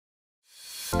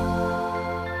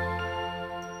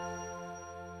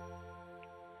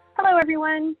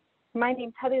everyone. My name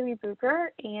is Heather Lee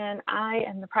Booker, and I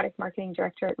am the Product Marketing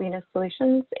Director at Arena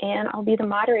Solutions, and I'll be the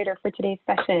moderator for today's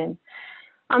session.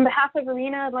 On behalf of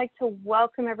Arena, I'd like to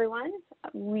welcome everyone.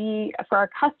 For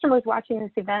our customers watching this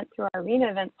event through our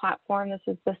Arena event platform, this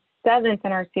is the 7th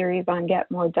in our series on Get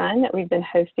More Done that we've been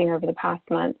hosting over the past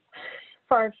months.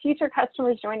 For our future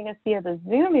customers joining us via the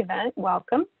Zoom event,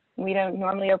 welcome. We don't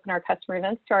normally open our customer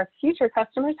events to our future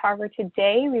customers. However,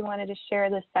 today we wanted to share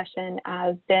this session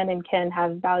as Ben and Ken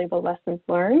have valuable lessons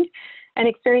learned and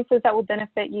experiences that will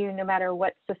benefit you no matter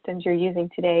what systems you're using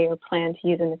today or plan to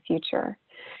use in the future.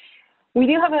 We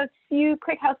do have a few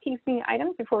quick housekeeping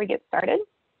items before we get started.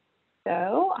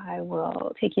 So I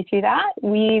will take you through that.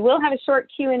 We will have a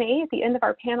short Q&A at the end of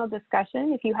our panel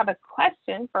discussion. If you have a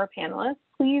question for our panelists,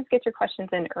 please get your questions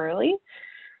in early.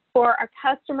 For our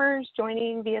customers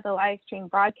joining via the live stream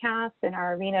broadcast in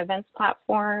our Arena events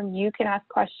platform, you can ask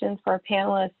questions for our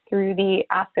panelists through the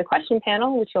Ask a Question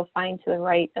panel, which you'll find to the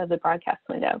right of the broadcast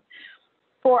window.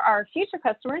 For our future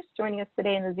customers joining us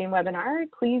today in the Zoom webinar,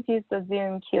 please use the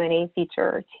Zoom Q&A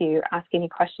feature to ask any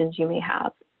questions you may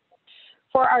have.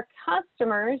 For our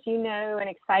customers, you know an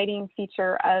exciting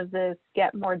feature of this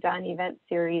Get More Done event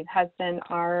series has been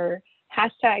our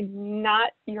hashtag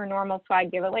not your normal swag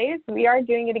giveaways. We are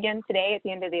doing it again today at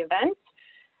the end of the event.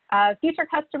 Future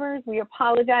customers, we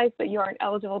apologize, but you aren't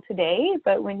eligible today.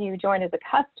 But when you join as a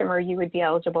customer, you would be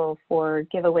eligible for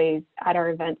giveaways at our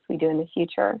events we do in the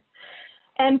future.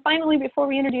 And finally, before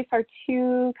we introduce our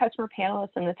two customer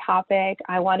panelists on the topic,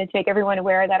 I wanted to make everyone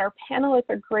aware that our panelists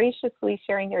are graciously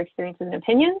sharing their experiences and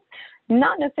opinions,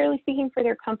 not necessarily speaking for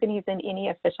their companies in any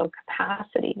official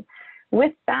capacity.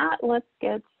 With that, let's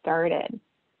get started.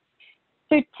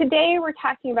 So today we're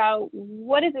talking about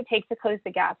what does it take to close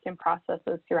the gaps in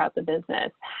processes throughout the business?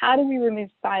 How do we remove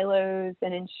silos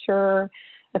and ensure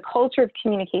a culture of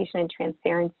communication and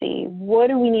transparency? What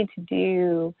do we need to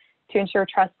do to ensure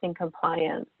trust and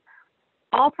compliance?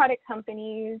 All product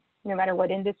companies, no matter what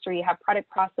industry, have product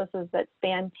processes that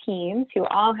span teams who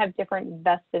all have different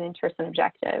vested interests and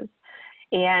objectives.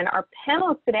 And our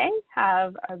panelists today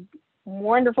have a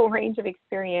wonderful range of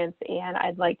experience, and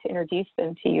I'd like to introduce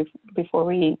them to you before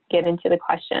we get into the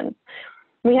questions.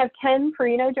 We have Ken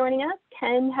Perino joining us.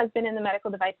 Ken has been in the medical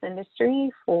device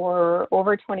industry for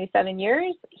over 27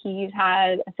 years. He's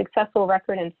had a successful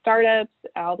record in startups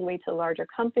all the way to larger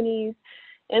companies,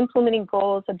 implementing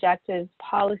goals, objectives,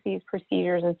 policies,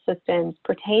 procedures, and systems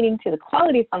pertaining to the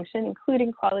quality function,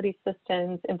 including quality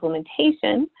systems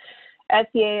implementation,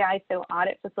 FDA, ISO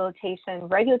audit facilitation,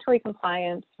 regulatory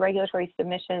compliance, regulatory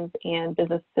submissions, and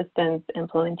business systems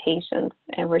implementations.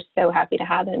 And we're so happy to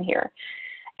have him here.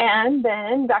 And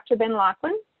then Dr. Ben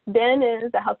Lachlan. Ben is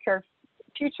a healthcare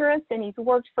futurist, and he's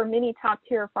worked for many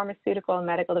top-tier pharmaceutical and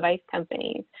medical device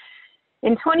companies.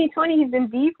 In 2020, he's been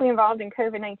deeply involved in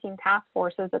COVID-19 task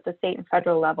forces at the state and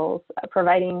federal levels,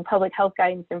 providing public health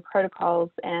guidance and protocols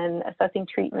and assessing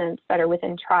treatments that are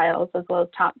within trials, as well as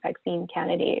top vaccine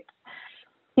candidates.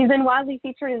 He's been widely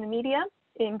featured in the media,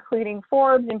 including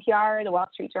Forbes, NPR, the Wall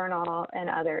Street Journal, and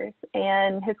others.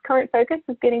 And his current focus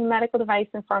is getting medical device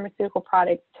and pharmaceutical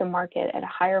products to market at a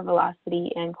higher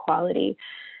velocity and quality.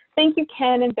 Thank you,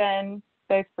 Ken and Ben,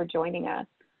 both for joining us.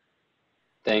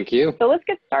 Thank you. So let's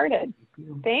get started.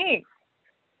 Thanks.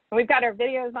 We've got our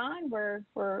videos on.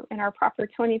 We're in our proper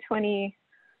 2020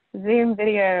 Zoom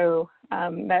video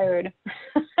mode.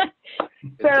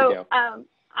 So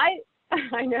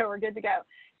I know we're good to go.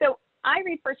 So I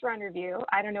read First Round Review.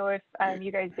 I don't know if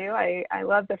you guys do. I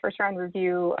love the First Round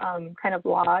Review kind of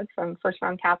blog from First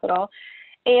Round Capital.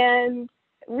 And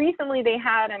recently they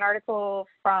had an article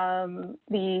from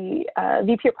the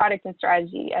VP of Product and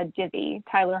Strategy at Divvy,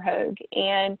 Tyler Hogue.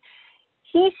 And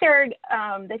he shared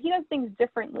that he does things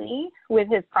differently with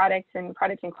his products and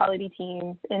quality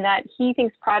teams, in that he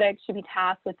thinks products should be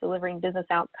tasked with delivering business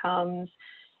outcomes.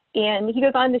 And he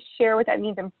goes on to share what that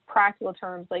means in practical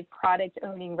terms, like product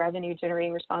owning, revenue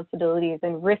generating responsibilities,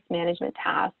 and risk management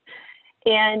tasks.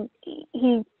 And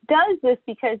he does this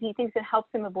because he thinks it helps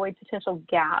him avoid potential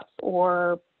gaps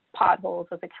or potholes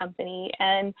as a company.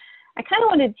 And I kind of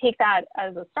wanted to take that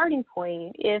as a starting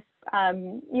point. If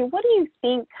what do you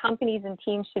think companies and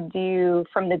teams should do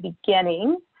from the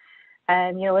beginning?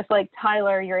 And with like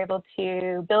Tyler, you're able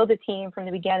to build a team from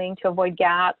the beginning to avoid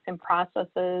gaps in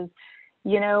processes.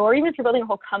 Or even if you're building a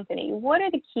whole company, what are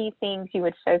the key things you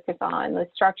would focus on, the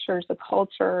structures, the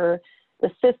culture, the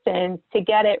systems, to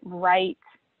get it right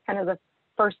kind of the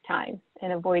first time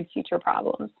and avoid future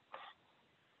problems?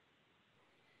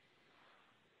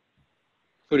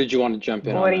 Who did you want to jump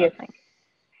in on? What do you think?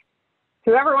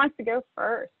 Whoever wants to go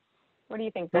first. What do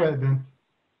you think, Ben? Go ahead, Ben.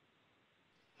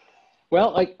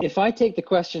 Well, if I take the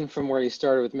question from where you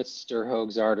started with Mr.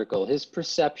 Hoag's article, his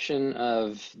perception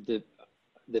of the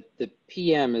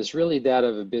PM is really that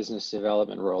of a business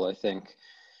development role, I think.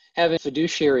 Having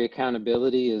fiduciary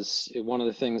accountability is one of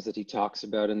the things that he talks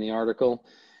about in the article,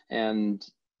 and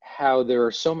how there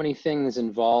are so many things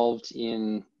involved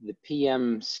in the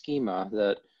PM schema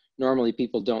that normally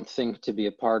people don't think to be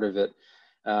a part of it.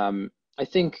 I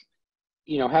think,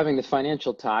 having the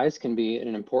financial ties can be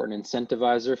an important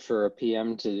incentivizer for a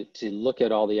PM to look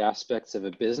at all the aspects of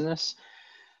a business.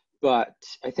 But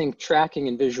I think tracking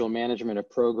and visual management of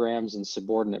programs and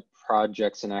subordinate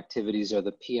projects and activities are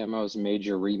the PMO's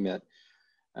major remit.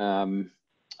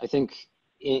 I think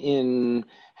in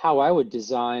how I would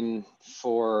design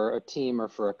for a team or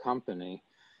for a company,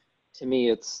 to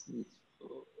me, it's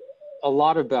a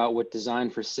lot about what Design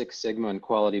for Six Sigma and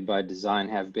Quality by Design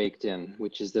have baked in,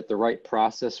 which is that the right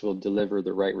process will deliver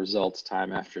the right results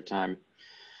time after time.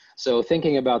 So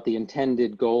thinking about the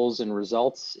intended goals and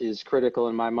results is critical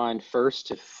in my mind first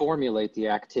to formulate the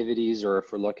activities, or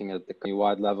if we're looking at the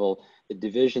company-wide level, the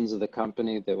divisions of the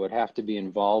company that would have to be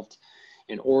involved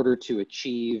in order to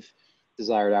achieve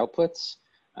desired outputs.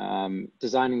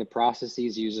 Designing the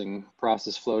processes using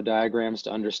process flow diagrams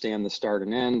to understand the start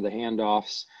and end, the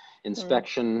handoffs,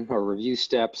 inspection or review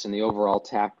steps, and the overall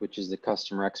TACT, which is the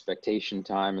customer expectation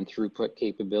time and throughput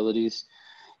capabilities.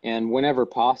 And whenever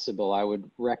possible, I would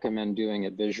recommend doing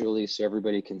it visually so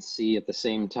everybody can see at the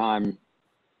same time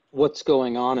what's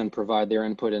going on and provide their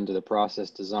input into the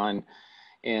process design.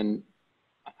 And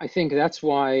I think that's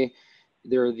why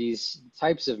there are these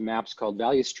types of maps called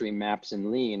value stream maps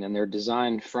in Lean, and they're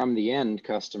designed from the end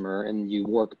customer, and you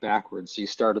work backwards. So you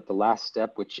start at the last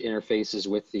step, which interfaces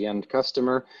with the end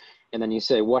customer, and then you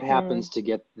say, what happens to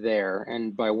get there?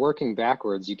 And by working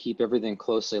backwards, you keep everything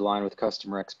closely aligned with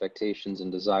customer expectations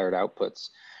and desired outputs.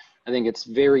 I think it's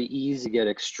very easy to get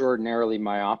extraordinarily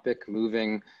myopic,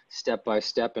 moving step by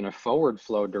step in a forward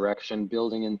flow direction,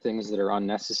 building in things that are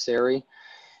unnecessary.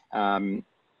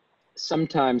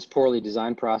 Sometimes poorly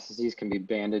designed processes can be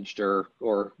bandaged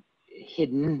or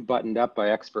hidden, buttoned up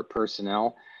by expert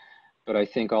personnel. But I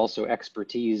think also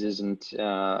expertise isn't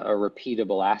a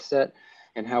repeatable asset.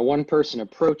 And how one person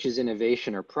approaches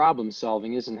innovation or problem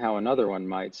solving isn't how another one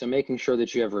might. So making sure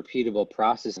that you have repeatable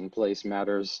process in place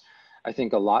matters, I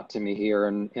think, a lot to me here,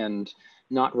 and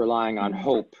not relying on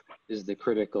hope is the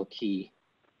critical key.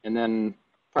 And then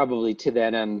probably to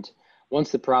that end,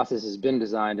 once the process has been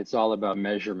designed, it's all about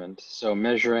measurement. So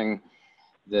measuring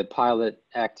the pilot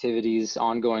activities,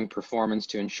 ongoing performance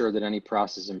to ensure that any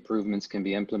process improvements can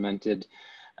be implemented,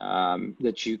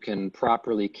 that you can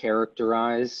properly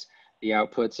characterize the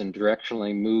outputs and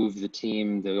directionally move the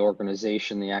team, the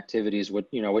organization, the activities,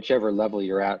 whichever level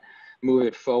you're at, move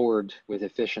it forward with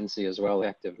efficiency as well as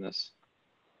effectiveness.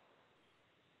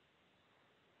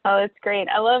 Oh, that's great.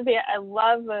 I love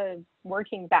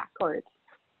working backwards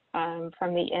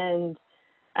from the end.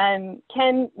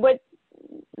 Ken, what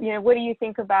do you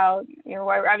think about,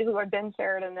 obviously what Ben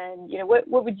shared, and then,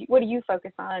 what do you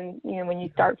focus on, when you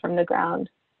start from the ground?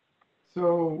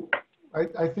 So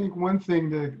I think one thing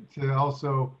to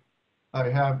also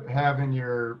have in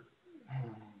your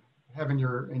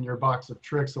box of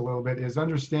tricks a little bit is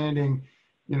understanding,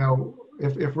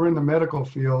 if we're in the medical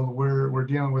field, we're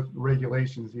dealing with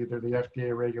regulations, either the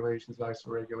FDA regulations, ISO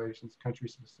regulations,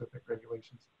 country-specific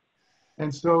regulations.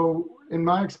 And so in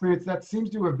my experience, that seems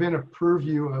to have been a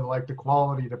purview of like the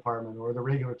quality department or the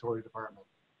regulatory department.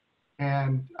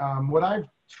 And what I've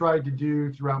tried to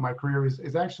do throughout my career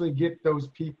is actually get those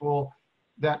people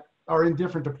that are in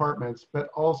different departments, but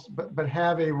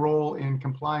have a role in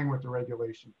complying with the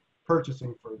regulation,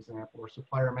 purchasing, for example, or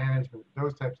supplier management,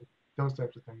 those types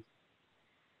of things.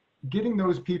 Getting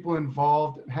those people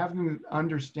involved, having them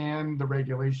understand the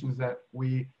regulations that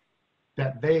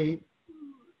they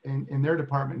in their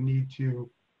department need to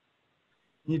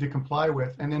comply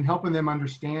with, and then helping them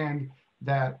understand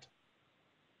that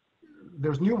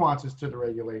there's nuances to the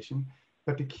regulation.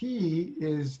 But the key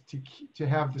is to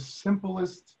have the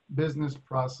simplest business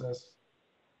process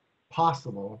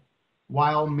possible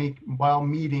while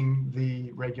meeting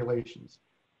the regulations.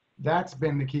 That's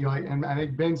been the key. And I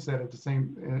think Ben said it the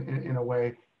same in a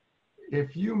way.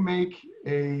 If you make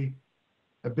a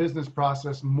business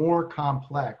process more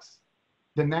complex,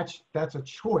 then that's a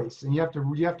choice, and you have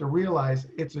to realize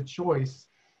it's a choice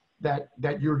that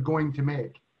you're going to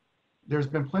make. There's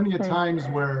been plenty of times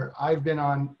where I've been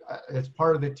on as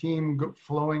part of the team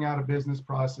flowing out a business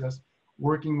process,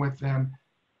 working with them,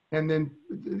 and then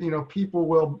people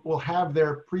will have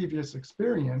their previous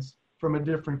experience from a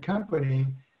different company,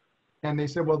 and they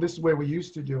said, well, this is the way we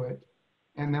used to do it,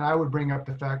 And then I would bring up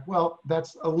the fact, well,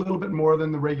 that's a little bit more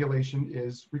than the regulation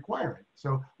is requiring.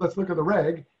 So let's look at the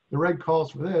reg. The reg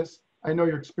calls for this. I know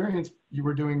your experience, you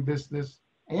were doing this, this,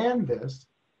 and this.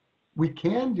 We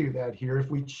can do that here if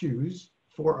we choose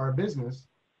for our business,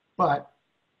 but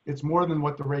it's more than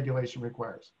what the regulation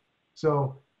requires.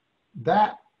 So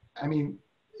that, I mean,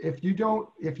 if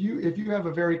you have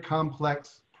a very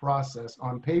complex process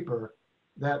on paper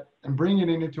that and bring it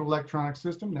into electronic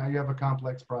system, now you have a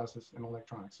complex process in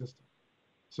electronic system.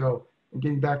 So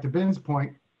getting back to Ben's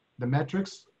point, the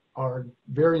metrics are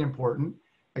very important.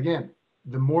 Again,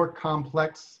 the more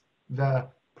complex the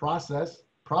process,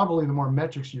 probably the more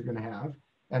metrics you're going to have,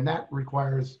 and that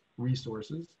requires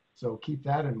resources. So keep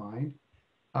that in mind.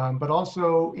 But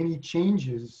also any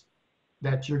changes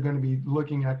that you're going to be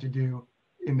looking at to do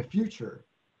in the future.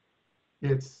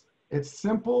 It's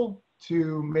simple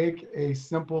to make a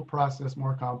simple process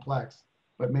more complex,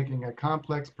 but making a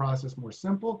complex process more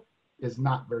simple is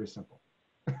not very simple.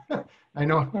 I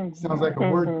know it sounds like a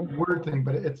word thing,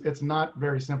 but it's not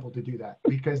very simple to do that,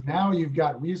 because now you've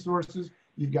got resources,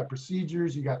 you've got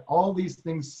procedures, you got all these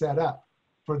things set up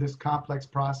for this complex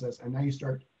process, and now you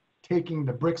start taking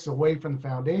the bricks away from the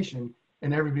foundation,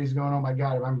 and everybody's going, "Oh my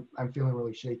God, I'm feeling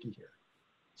really shaky here."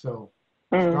 So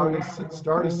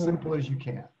start as simple as you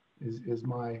can is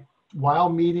my, while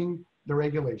meeting the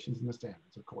regulations and the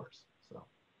standards, of course. So.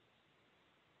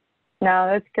 No,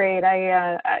 that's great.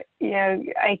 I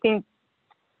think,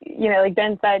 like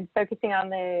Ben said, focusing on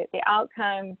the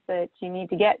outcomes that you need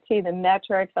to get to, the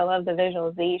metrics. I love the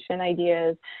visualization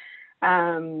ideas.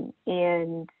 And,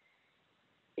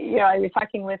 I was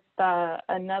talking with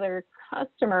another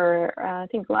customer, I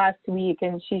think last week,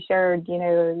 and she shared,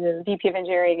 the VP of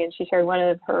engineering, and she shared one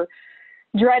of her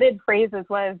dreaded phrases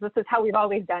was, "This is how we've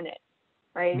always done it,"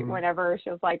 right? Mm-hmm. Whenever she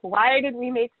was like, "Why did we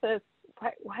make this?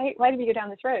 Why did we go down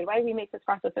this road? Why did we make this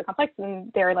process so complex?" And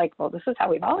they're like, "Well, this is how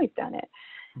we've always done it."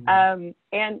 Mm-hmm.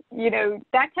 And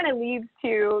that kind of leads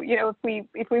to,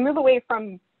 if we move away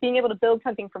from being able to build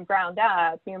something from ground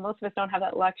up, most of us don't have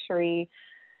that luxury.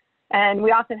 And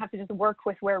we often have to just work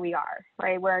with where we are,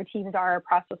 right? Where our teams are, our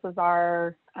processes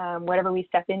are, whatever we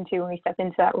step into when we step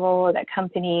into that role or that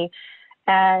company.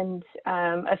 And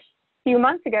a few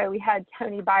months ago, we had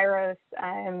Tony Byros,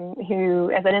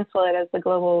 who, as an Insulet, as the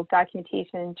Global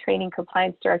Documentation Training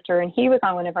Compliance Director, and he was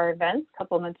on one of our events a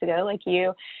couple of months ago, like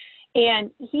you.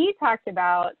 And he talked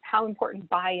about how important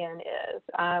buy-in is.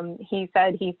 He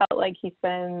said he felt like he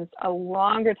spends a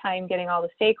longer time getting all the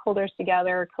stakeholders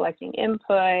together, collecting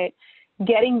input,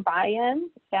 getting buy-in,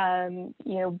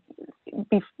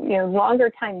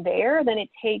 longer time there than it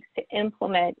takes to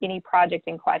implement any project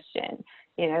in question.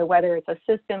 Whether it's a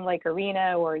system like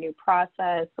Arena or a new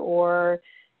process, or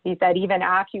he said even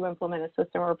after you implement a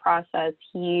system or a process,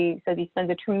 he says he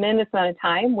spends a tremendous amount of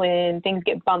time when things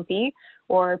get bumpy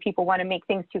or people want to make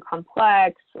things too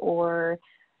complex or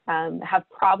have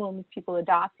problems people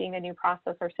adopting a new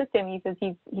process or system. He says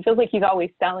he feels like he's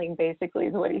always selling, basically,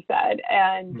 is what he said.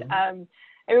 And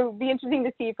it would be interesting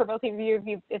to see for both of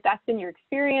you if that's been your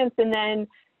experience. And then,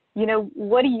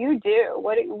 what do you do?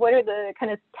 What are the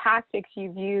kind of tactics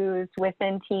you've used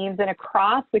within teams and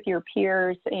across with your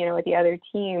peers, with the other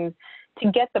teams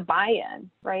to get the buy-in,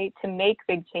 right? To make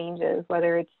big changes,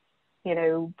 whether it's,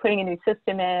 putting a new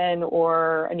system in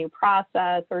or a new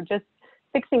process or just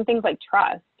fixing things like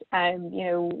trust. And,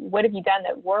 what have you done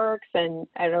that works? And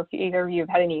I don't know if either of you have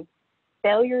had any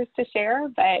failures to share,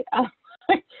 but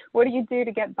what do you do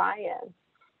to get buy-in?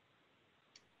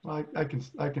 Well,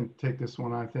 I can take this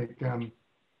one, I think.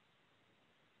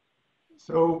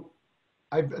 So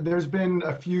there's been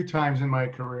a few times in my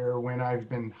career when I've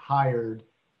been hired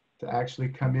to actually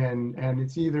come in, and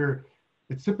it's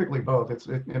typically both.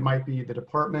 It might be the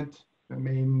department that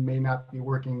may not be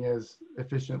working as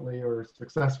efficiently or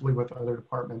successfully with other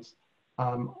departments,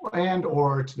 and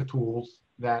or it's the tools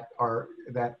that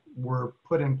were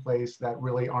put in place that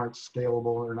really aren't scalable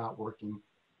or not working.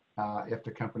 If the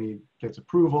company gets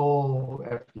approval,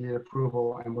 FDA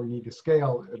approval, and we need to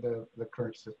scale, the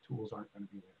current tools aren't going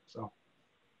to be there, so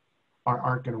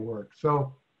aren't going to work.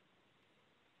 So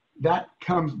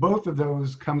both of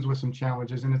those comes with some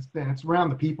challenges, and it's around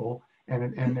the people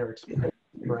and their experience,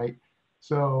 right?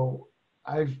 So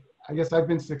I guess I've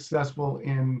been successful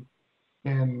in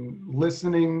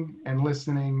listening and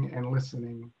listening and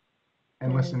listening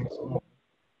and listening some more.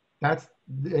 That's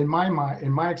in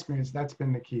my experience, that's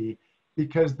been the key,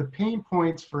 because the pain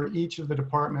points for each of the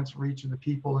departments, for each of the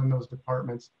people in those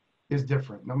departments is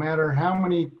different. No matter how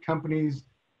many companies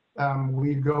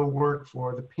we go work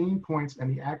for, the pain points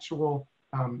and the actual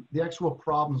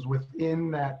problems within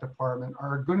that department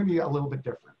are going to be a little bit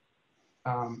different.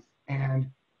 And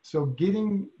so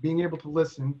being able to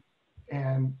listen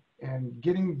and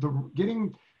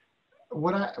getting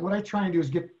what I try and do is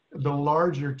get the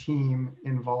larger team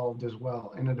involved as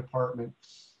well in a department,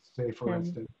 say for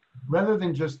instance, rather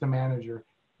than just the manager,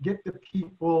 get the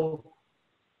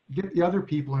other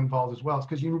people involved as well,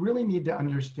 because you really need to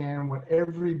understand what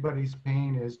everybody's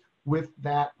pain is with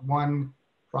that one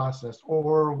process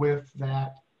or with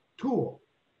that tool.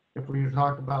 If we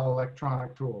talk about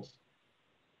electronic tools,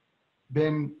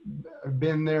 been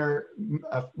there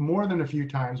more than a few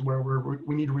times where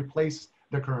we need to replace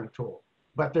the current tool,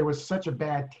 but there was such a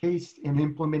bad taste in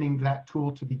implementing that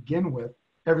tool to begin with.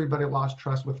 Everybody lost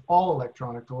trust with all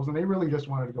electronic tools, and they really just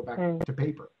wanted to go back to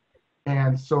paper.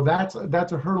 And so that's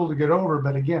a hurdle to get over.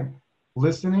 But again,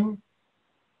 listening,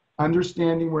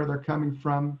 understanding where they're coming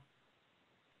from,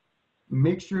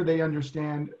 make sure they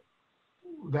understand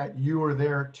that you are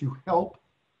there to help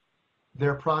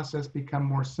their process become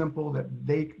more simple,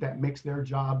 that makes their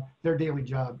daily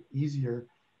job easier.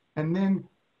 And then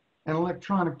an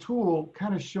electronic tool,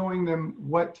 kind of showing them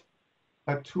what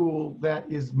a tool that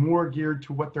is more geared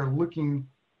to what they're looking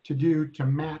to do to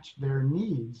match their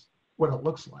needs, what it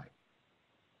looks like.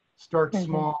 Start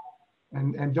small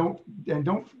and don't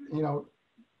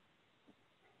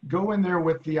go in there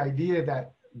with the idea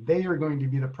that they are going to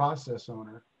be the process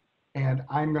owner and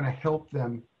I'm going to help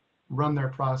them run their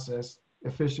process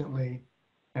efficiently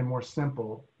and more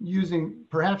simple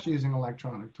perhaps using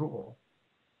electronic tool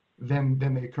than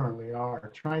they currently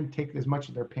are. Try and take as much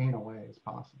of their pain away as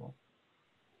possible.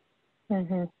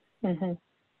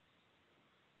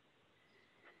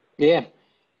 Yeah.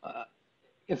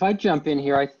 If I jump in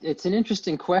here, it's an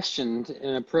interesting question,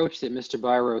 an approach that Mr.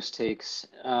 Byros takes.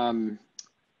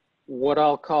 What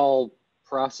I'll call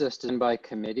process done by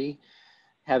committee,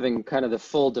 having kind of the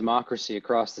full democracy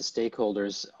across the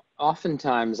stakeholders,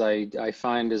 oftentimes I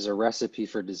find is a recipe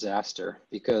for disaster,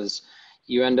 because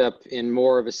you end up in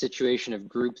more of a situation of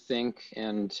groupthink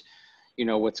and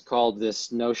what's called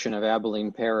this notion of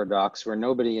Abilene paradox, where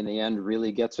nobody in the end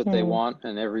really gets what they want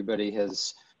and everybody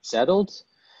has settled.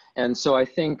 And so I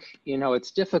think,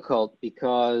 it's difficult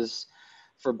because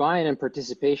for buy-in and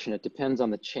participation, it depends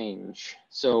on the change.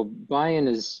 So buy-in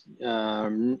is,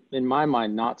 in my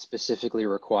mind, not specifically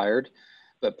required,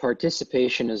 but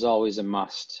participation is always a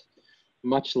must.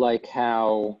 Much like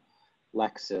how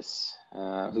Lexus,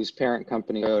 whose parent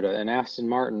company Toyota, and Aston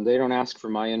Martin, they don't ask for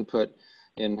my input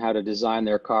in how to design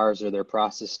their cars or their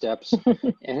process steps.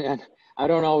 And I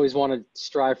don't always want to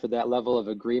strive for that level of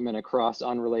agreement across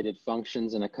unrelated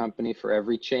functions in a company for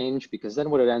every change, because then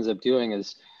what it ends up doing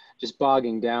is just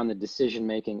bogging down the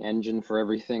decision-making engine for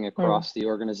everything across the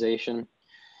organization.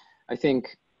 I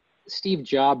think Steve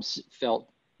Jobs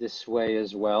felt this way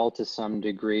as well to some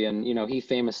degree. And, he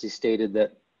famously stated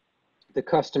that the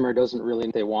customer doesn't really know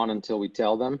what they want until we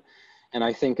tell them. And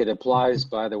I think it applies,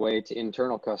 by the way, to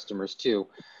internal customers too.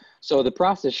 So the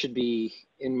process should be,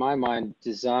 in my mind,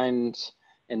 designed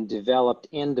and developed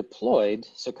and deployed.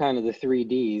 So kind of the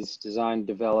 3Ds, design,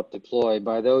 develop, deploy,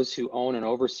 by those who own and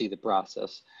oversee the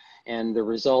process. And the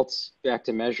results, back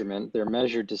to measurement, they're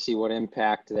measured to see what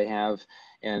impact they have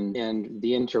and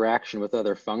the interaction with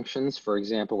other functions, for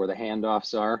example, where the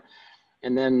handoffs are.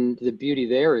 And then the beauty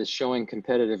there is showing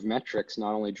competitive metrics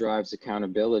not only drives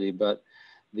accountability, but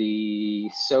the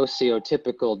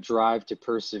sociotypical drive to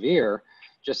persevere.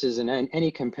 Just as in any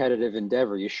competitive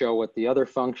endeavor, you show what the other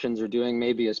functions are doing,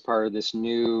 maybe as part of this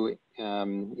new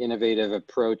innovative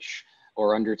approach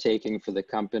or undertaking for the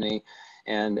company.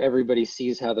 And everybody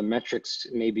sees how the metrics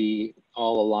maybe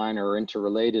all align or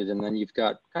interrelated. And then you've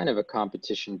got kind of a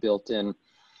competition built in.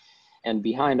 And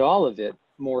behind all of it,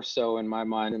 more so in my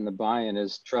mind in the buy-in,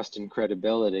 is trust and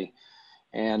credibility.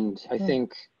 And I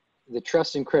think the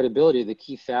trust and credibility are the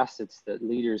key facets that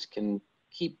leaders can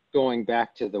keep going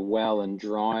back to the well and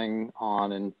drawing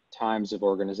on in times of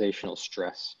organizational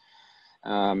stress.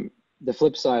 The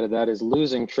flip side of that is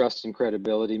losing trust and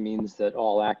credibility means that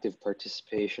all active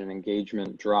participation and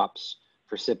engagement drops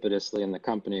precipitously in the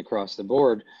company across the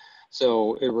board.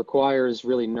 So it requires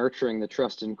really nurturing the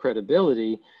trust and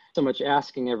credibility, so much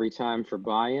asking every time for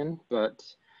buy-in, but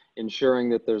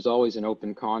ensuring that there's always an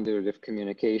open conduit of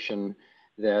communication,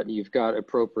 that you've got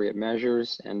appropriate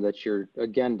measures, and that you're,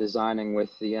 again, designing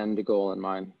with the end goal in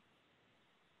mind.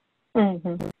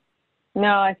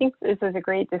 No, I think this is a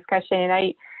great discussion.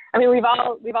 I mean, we've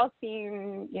all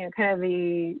seen, kind of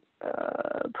the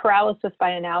paralysis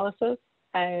by analysis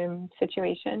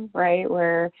situation, right?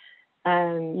 Where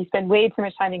you spend way too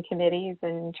much time in committees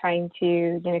and trying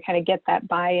to, kind of get that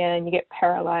buy-in, you get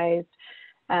paralyzed.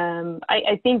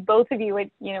 I think both of you,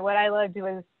 what I loved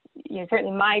was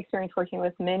certainly my experience working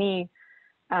with many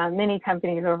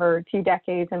companies over 2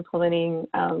 decades implementing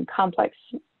complex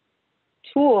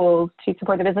tools to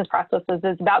support the business processes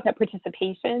is about that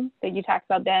participation that you talked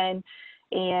about, Ben,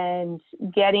 and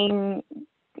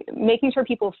making sure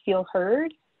people feel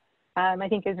heard. I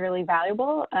think is really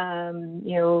valuable.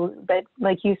 But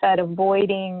like you said,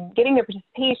 getting their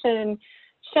participation,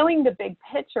 showing the big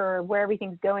picture of where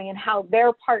everything's going and how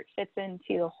their part fits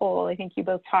into the whole. I think you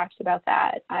both talked about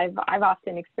that. I've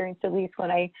often experienced, at least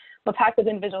when I will talk with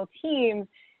individual teams,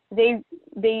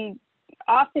 they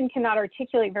often cannot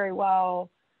articulate very well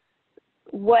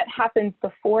what happens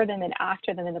before them and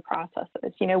after them in the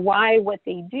processes. Why what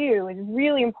they do is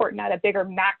really important at a bigger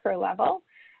macro level.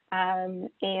 And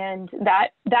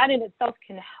that in itself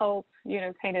can help,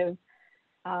 kind of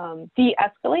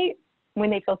de-escalate when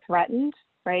they feel threatened,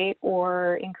 right?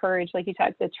 Or encourage, like you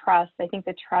said, the trust. I think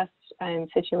the trust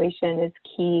situation is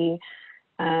key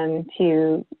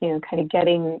to, kind of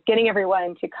getting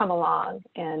everyone to come along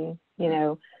and,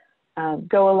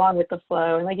 go along with the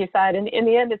flow. And like you said, in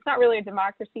the end, it's not really a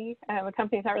democracy. A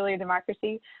company's not really a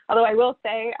democracy. Although I will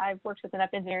say I've worked with enough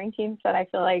engineering teams that I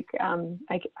feel like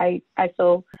I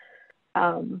feel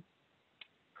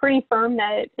pretty firm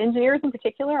that engineers in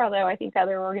particular, although I think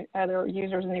other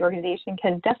users in the organization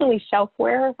can definitely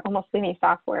shelfware almost any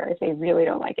software if they really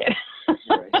don't like it.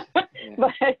 Right.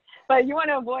 Yeah. But you want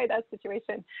to avoid that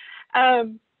situation.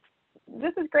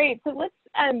 This is great. So let's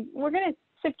we're going to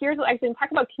shift gears actually and talk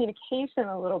about communication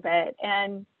a little bit,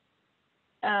 and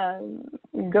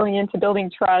going into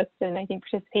building trust and I think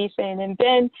participation. And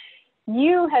Ben,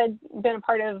 you had been a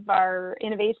part of our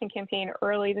innovation campaign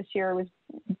early this year. It was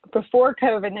before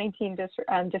COVID-19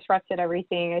 disrupted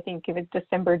everything. I think it was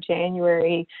December,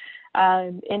 January.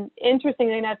 And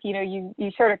interestingly enough, you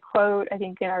shared a quote, I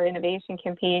think, in our innovation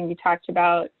campaign. You talked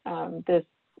about this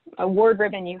award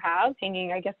ribbon you have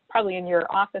hanging, I guess, probably in your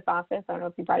office. I don't know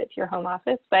if you brought it to your home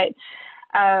office, but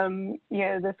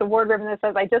this award ribbon that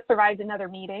says, "I just survived another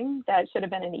meeting that should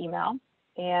have been an email."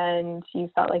 And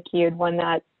you felt like you had won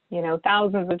that,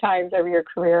 thousands of times over your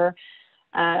career.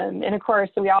 And of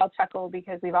course, we all chuckle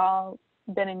because we've all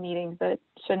been in meetings that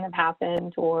shouldn't have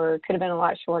happened or could have been a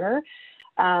lot shorter.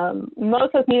 Most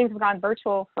of those meetings have gone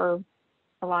virtual for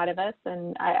a lot of us,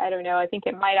 and I don't know, I think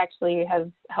it might actually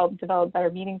have helped develop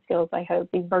better meeting skills, I hope,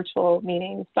 these virtual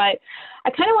meetings. But I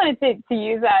kind of wanted to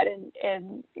use that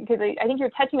and because I think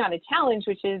you're touching on a challenge,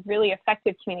 which is really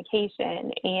effective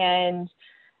communication. And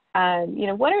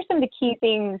what are some of the key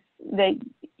things that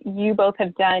you both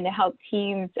have done to help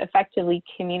teams effectively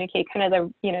communicate kind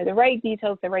of the right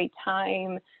details, the right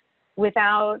time,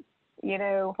 without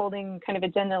holding kind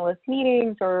of agendaless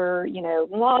meetings or,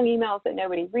 long emails that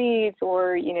nobody reads,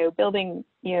 or, building,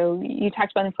 you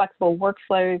talked about inflexible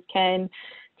workflows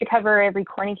to cover every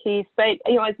corner case. But,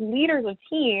 as leaders of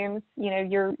teams,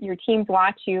 your teams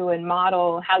watch you and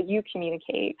model how you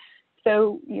communicate.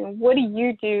 So, what do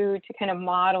you do to kind of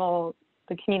model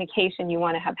the communication you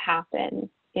want to have happen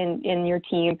in your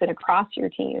teams and across your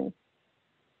teams?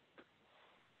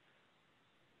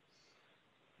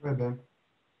 Go ahead, Ben.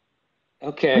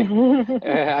 Okay.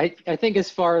 I think as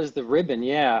far as the ribbon,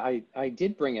 yeah, I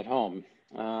did bring it home.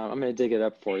 I'm going to dig it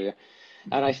up for you.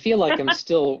 And I feel like I'm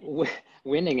still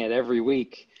winning it every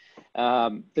week.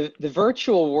 The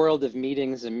virtual world of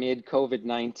meetings amid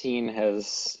COVID-19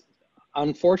 has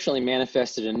unfortunately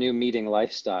manifested a new meeting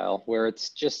lifestyle where it's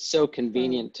just so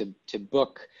convenient to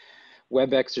book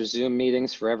WebEx or Zoom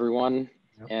meetings for everyone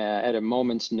at a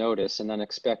moment's notice and then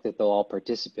expect that they'll all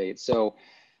participate. So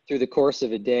through the course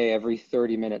of a day, every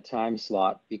 30-minute time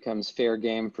slot becomes fair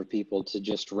game for people to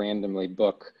just randomly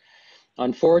book.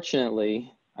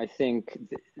 Unfortunately, I think,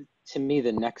 to me,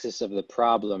 the nexus of the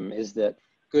problem is that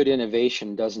good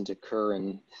innovation doesn't occur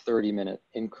in 30-minute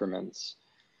increments.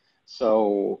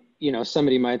 So,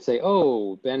 somebody might say,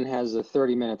 "Oh, Ben has a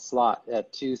 30-minute slot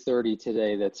at 2:30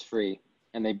 today that's free,"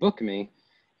 and they book me.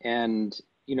 And,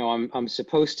 I'm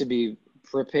supposed to be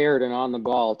prepared and on the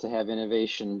ball to have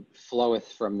innovation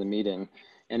floweth from the meeting.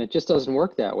 And it just doesn't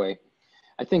work that way.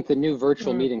 I think the new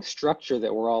virtual meeting structure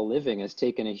that we're all living has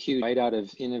taken a huge bite out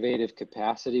of innovative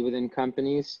capacity within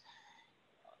companies,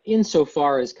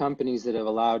 insofar as companies that have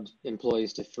allowed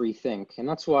employees to free think. And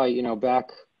that's why,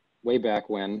 way back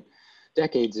when,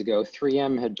 decades ago,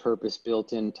 3M had purpose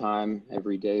built in time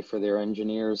every day for their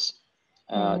engineers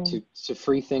to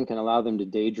free think and allow them to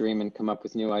daydream and come up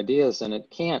with new ideas. And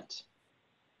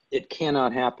it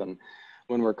cannot happen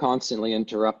when we're constantly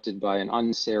interrupted by an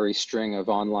unnecessary string of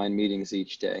online meetings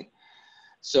each day.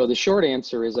 So the short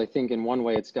answer is, I think in one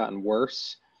way it's gotten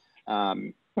worse.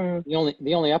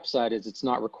 The only upside is it's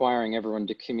not requiring everyone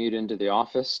to commute into the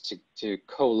office to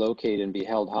co-locate and be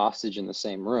held hostage in the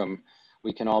same room.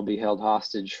 We can all be held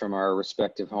hostage from our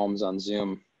respective homes on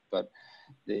Zoom. But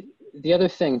the other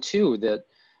thing too that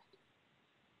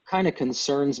kind of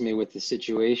concerns me with the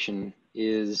situation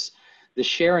is the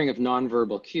sharing of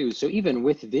nonverbal cues. So even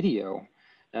with video,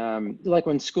 like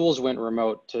when schools went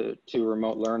remote to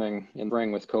remote learning in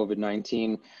spring with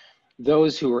COVID-19,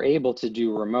 those who were able to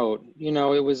do remote, you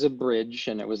know, it was a bridge,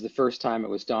 and it was the first time it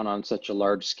was done on such a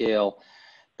large scale.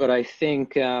 But I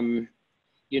think,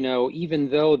 you know, even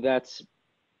though that's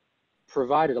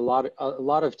provided a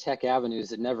lot of tech avenues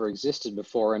that never existed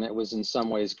before, and it was in some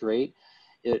ways great,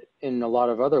 it in a lot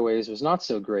of other ways was not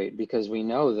so great, because we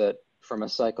know that from a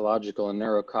psychological and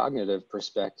neurocognitive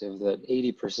perspective that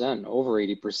 80%, over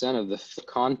 80% of the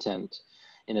content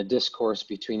in a discourse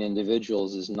between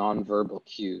individuals is nonverbal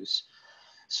cues.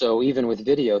 So even with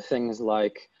video, things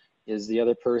like, is the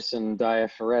other person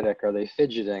diaphoretic? Are they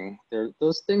fidgeting?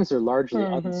 Those things are largely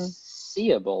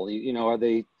unseeable. You know, are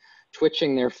they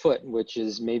twitching their foot, which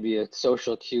is maybe a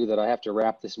social cue that I have to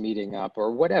wrap this meeting up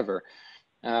or whatever.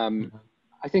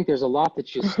 I think there's a lot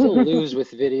that you still lose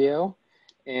with video.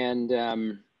 And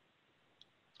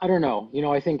I don't know, you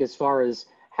know, I think as far as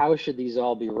how should these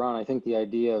all be run, I think the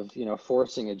idea of, you know,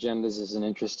 forcing agendas is an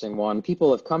interesting one.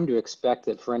 People have come to expect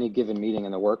that for any given meeting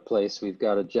in the workplace, we've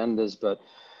got agendas, but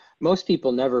most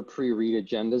people never pre-read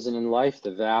agendas. And in life,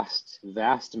 the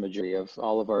vast majority of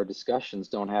all of our discussions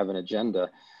don't have an agenda.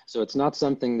 So it's not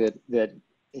something that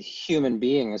human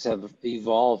beings have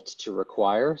evolved to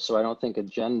require. So I don't think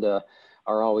agenda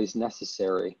are always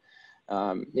necessary.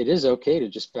 It is okay to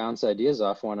just bounce ideas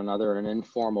off one another in an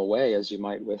informal way, as you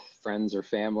might with friends or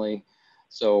family.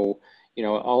 So, you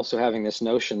know, also having this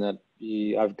notion that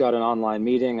I've got an online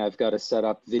meeting, I've got to set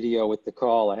up video with the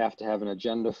call, I have to have an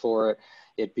agenda for it.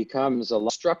 It becomes a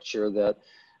structure that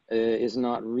is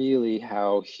not really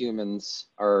how humans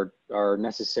are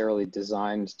necessarily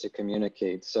designed to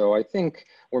communicate. So I think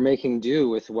we're making do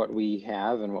with what we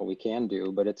have and what we can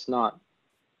do, but it's not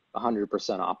 100%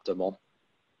 optimal.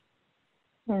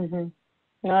 No,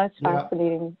 that's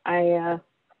fascinating. Yeah.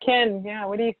 Ken,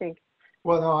 what do you think?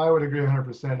 Well, no, I would agree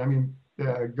 100%. I mean,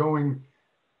 we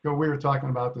were talking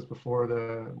about this before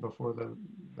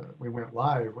we went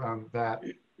live, that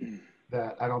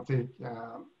I don't think,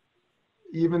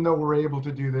 even though we're able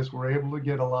to do this, we're able to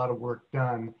get a lot of work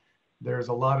done. There's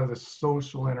a lot of the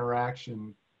social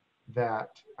interaction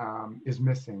that is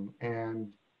missing, and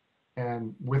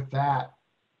with that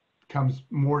comes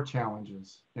more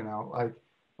challenges. You know,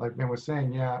 like Ben was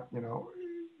saying, you know,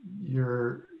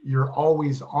 you're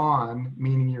always on,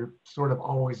 meaning you're sort of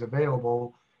always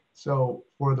available. So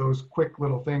for those quick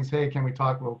little things, hey, can we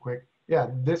talk real quick? Yeah,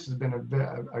 this has been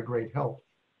a great help.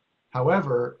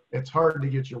 However, it's hard to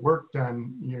get your work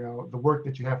done, you know, the work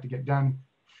that you have to get done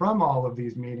from all of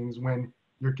these meetings when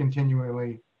you're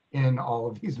continually in all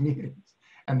of these meetings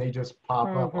and they just pop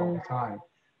up all the time.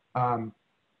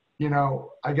 You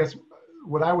know, I guess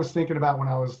what I was thinking about when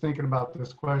I was thinking about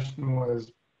this question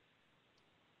was,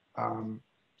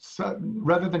 so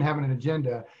rather than having an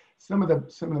agenda, some of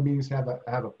the meetings have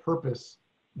a purpose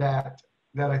that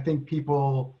I think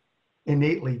people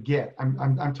innately get.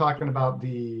 I'm talking about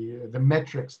the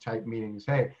metrics type meetings.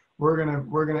 Hey, we're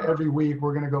gonna every week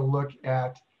we're gonna go look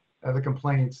at the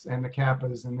complaints and the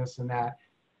CAPAs and this and that,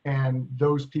 and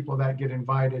those people that get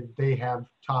invited, they have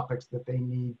topics that they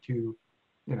need to,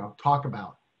 you know, talk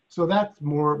about. So that's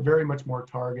very much more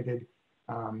targeted,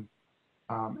 and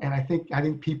I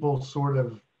think people sort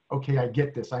of, okay, I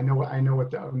get this. I know what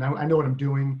I'm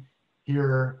doing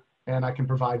here, and I can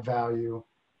provide value.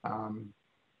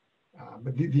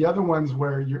 But the other ones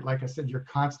where you're, like I said, you're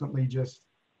constantly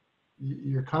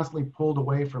pulled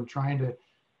away from trying to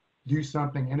do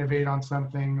something, innovate on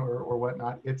something or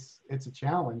whatnot. It's a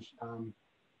challenge.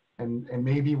 And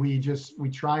maybe we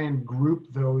try and group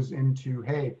those into,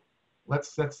 hey,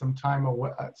 let's set some time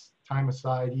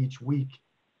aside each week,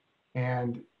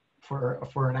 and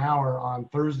for an hour on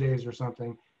Thursdays or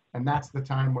something, and that's the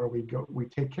time where we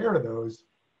take care of those.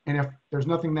 And if there's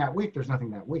nothing that week, there's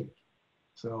nothing that week.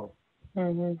 So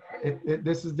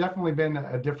this has definitely been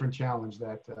a different challenge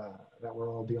that we're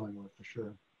all dealing with, for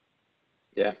sure.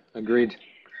 Yeah, agreed.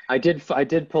 I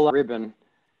did pull a ribbon.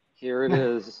 Here it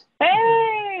is.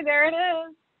 Hey, there it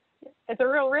is. It's a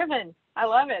real ribbon. I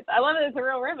love it. It's a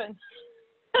real ribbon.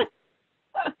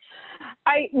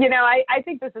 I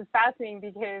think this is fascinating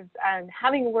because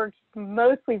having worked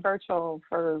mostly virtual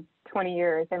for 20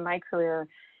 years in my career,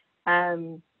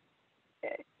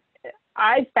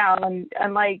 I found,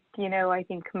 unlike, I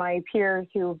think my peers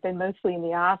who have been mostly in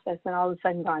the office and all of a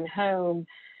sudden gone home,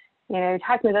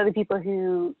 talking with other people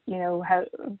who, have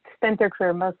spent their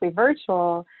career mostly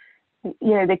virtual,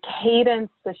 the cadence,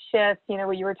 the shift,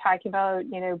 what you were talking about,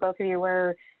 both of you,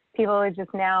 where people are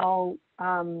just now,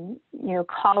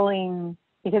 calling,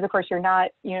 because of course you're not,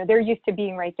 they're used to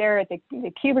being right there at the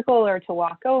cubicle or to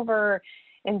walk over.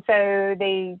 And so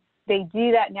they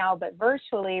do that now, but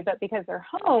virtually. But because they're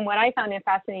home, what I found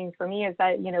fascinating for me is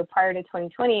that, prior to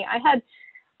 2020, I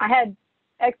had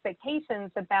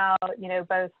expectations about,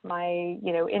 both my,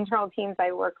 internal teams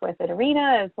I work with at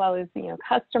Arena, as well as,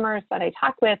 customers that I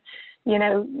talk with,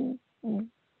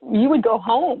 you would go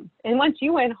home. And once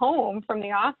you went home from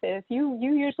the office, you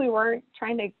usually weren't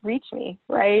trying to reach me,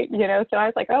 right? So I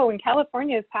was like, oh, in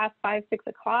California it's past 5, 6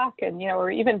 o'clock. And, or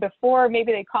even before,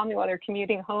 maybe they call me while they're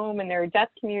commuting home and their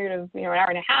desk commute of, an hour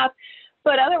and a half.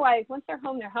 But otherwise, once they're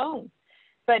home, they're home.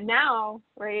 But now,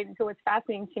 right, so what's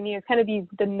fascinating to me is kind of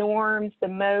the norms, the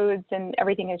modes, and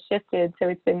everything has shifted. So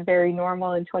it's been very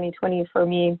normal in 2020 for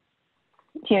me,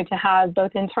 to have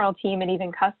both internal team and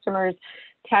even customers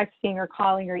texting or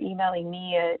calling or emailing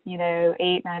me at,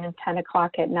 8, 9, and 10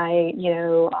 o'clock at night,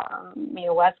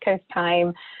 West Coast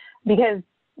time, because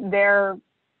their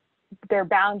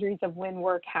boundaries of when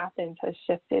work happens has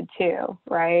shifted too,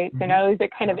 right? Mm-hmm. So they're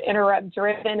kind of interrupt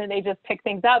driven and they just pick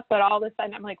things up, but all of a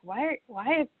sudden I'm like, why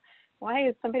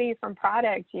is somebody from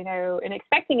product, and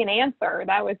expecting an answer?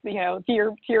 That was, to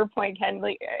your point, Ken,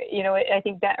 like, I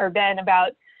think that, or Ben,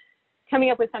 about coming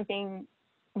up with something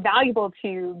valuable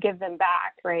to give them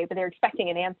back, right? But they're expecting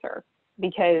an answer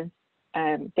because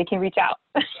they can reach out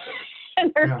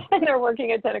and they're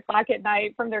working at 10 o'clock at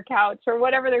night from their couch or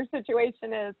whatever their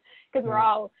situation is, because we're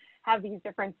all have these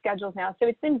different schedules now. So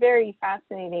it's been very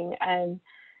fascinating. And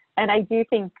I do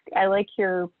think I like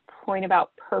your point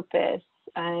about purpose,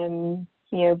 Ben,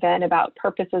 about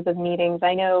purposes of meetings.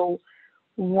 I know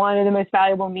one of the most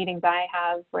valuable meetings I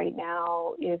have right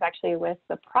now is actually with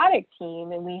the product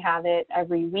team, and we have it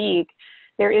every week.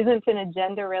 There isn't an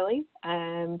agenda really.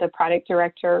 The product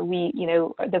director,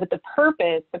 the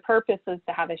purpose is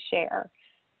to have a share,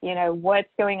 what's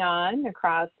going on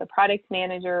across the product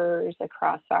managers,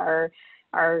 across our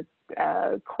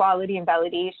quality and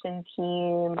validation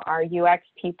team, our UX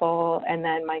people, and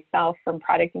then myself from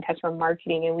product and customer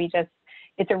marketing. And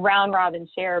it's a round robin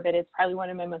share, but it's probably one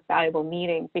of my most valuable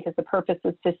meetings, because the purpose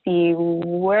is to see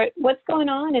what's going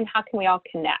on and how can we all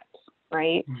connect,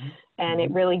 right? Mm-hmm. And it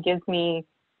really gives me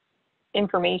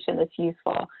information that's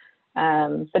useful.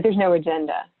 But there's no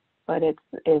agenda, but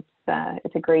it's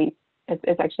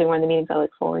actually one of the meetings I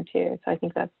look forward to. So I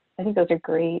think those are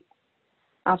great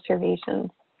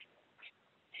observations.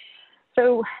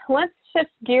 So let's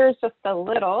shift gears just a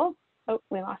little. Oh,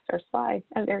 we lost our slide.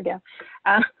 Oh, there we go.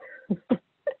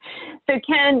 So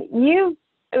Ken,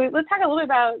 let's talk a little bit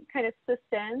about kind of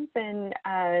systems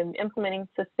and implementing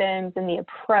systems and the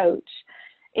approach.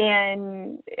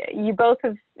 And you both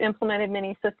have implemented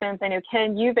many systems. I know,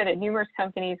 Ken, you've been at numerous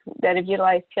companies that have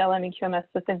utilized PLM and QMS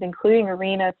systems, including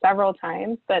Arena several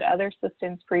times, but other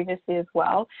systems previously as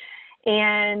well.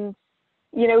 And,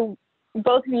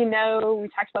 both of we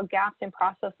talked about gaps in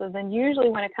processes, and usually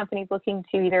when a company is looking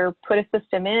to either put a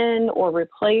system in or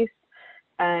replace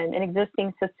an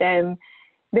existing system,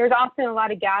 there's often a lot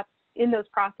of gaps in those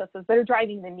processes that are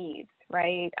driving the needs,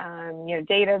 right?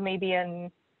 Data may be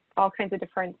in all kinds of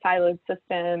different siloed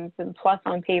systems, and plus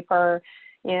on paper,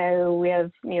 we have,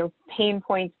 pain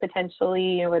points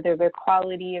potentially, whether they're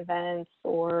quality events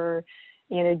or,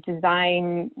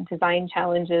 design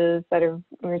challenges that have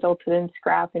resulted in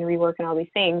scrap and rework and all these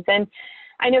things. And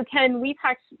I know, Ken, we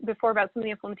talked before about some of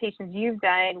the implementations you've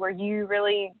done where you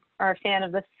really are a fan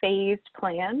of the phased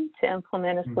plan to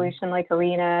implement a solution like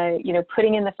Arena,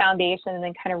 putting in the foundation and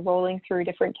then kind of rolling through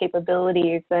different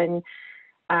capabilities. And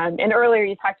earlier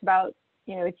you talked about,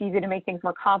 it's easy to make things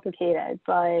more complicated,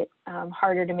 but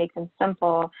harder to make them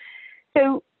simple.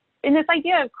 So in this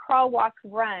idea of crawl, walk,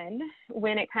 run,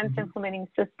 when it comes to implementing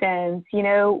systems,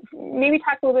 maybe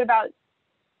talk a little bit about,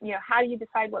 how do you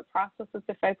decide what processes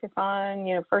to focus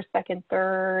on, first, second,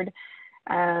 third,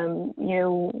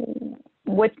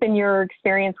 what's been your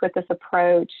experience with this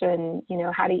approach, and,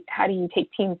 how do you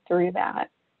take teams through that?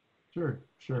 Sure.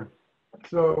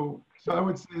 So I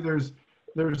would say there's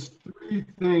 3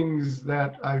 things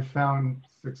that I've found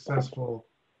successful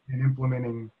in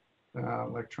implementing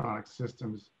electronic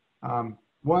systems.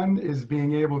 One is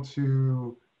being able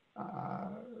to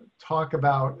talk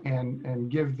about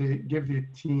and give the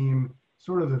team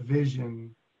sort of the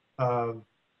vision of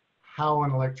how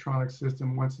an electronic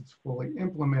system, once it's fully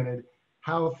implemented,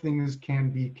 how things can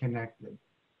be connected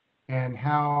and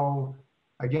how,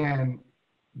 again,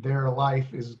 their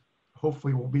life is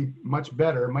hopefully will be much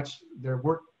better,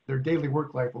 their daily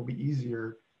work life will be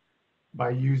easier by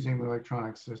using the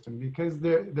electronic system, because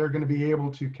they're going to be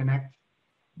able to connect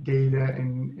data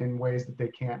in ways that they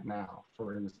can't now,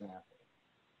 for example.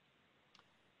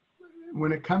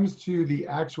 When it comes to the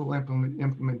actual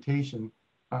implementation,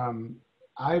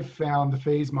 I've found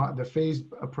the phased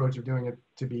approach of doing it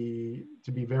to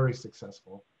be very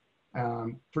successful,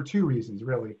 for two reasons,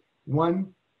 really.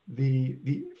 One,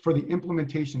 for the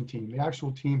implementation team, the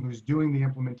actual team who's doing the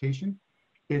implementation,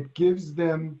 it gives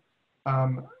them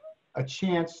a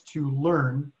chance to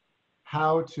learn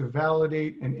how to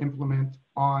validate and implement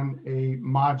on a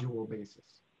module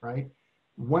basis, right?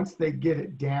 Once they get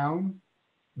it down,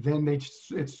 then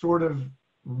it's sort of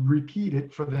repeat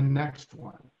it for the next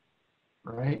one,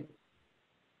 right?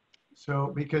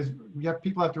 So because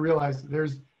people have to realize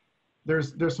there's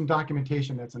some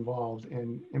documentation that's involved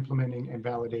in implementing and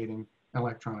validating an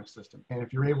electronic system. And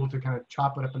if you're able to kind of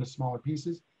chop it up into smaller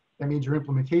pieces, that means your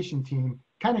implementation team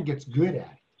kind of gets good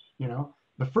at it. You know,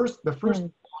 the first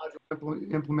module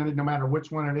implemented, no matter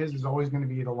which one it is always going to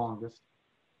be the longest,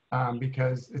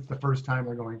 because it's the first time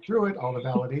they're going through it. All the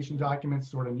validation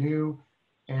documents sort of new,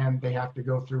 and they have to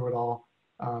go through it all.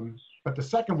 But the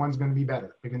second one's going to be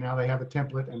better because now they have a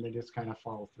template and they just kind of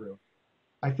follow through.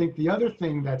 I think the other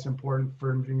thing that's important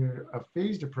for doing a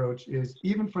phased approach is,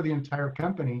 even for the entire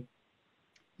company,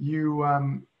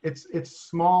 it's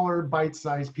smaller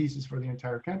bite-sized pieces for the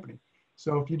entire company.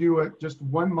 So if you do just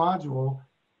one module,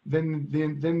 then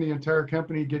the entire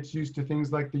company gets used to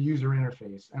things like the user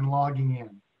interface and logging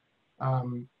in,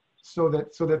 so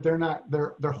that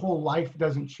their whole life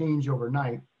doesn't change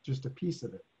overnight, just a piece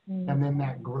of it, and then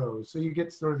that grows. So you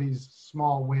get sort of these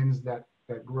small wins that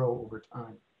grow over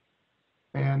time.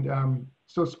 And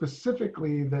so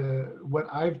specifically, the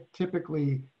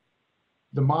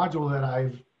modules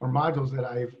that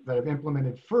I've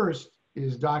implemented first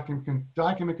is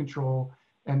document control,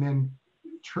 and then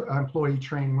employee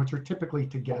training, which are typically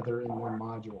together in one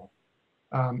module.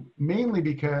 Mainly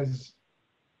because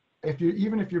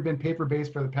even if you've been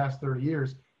paper-based for the past 30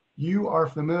 years, you are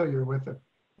familiar with it.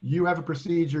 You have a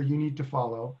procedure you need to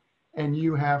follow, and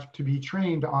you have to be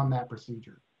trained on that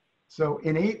procedure. So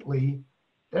innately,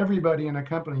 everybody in a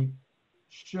company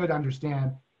should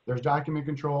understand there's document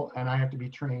control, and I have to be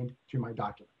trained to my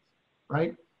documents,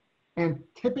 right? And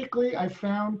typically, I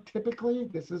found,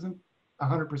 this isn't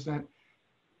 100%,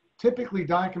 typically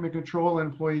document control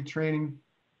and employee training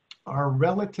are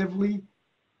relatively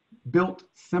built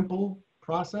simple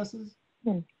processes.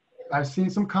 I've seen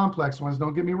some complex ones,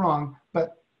 don't get me wrong,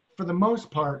 but for the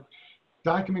most part,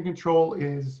 document control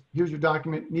is, here's your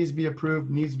document, needs to be approved,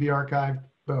 needs to be archived,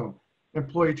 boom.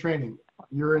 Employee training,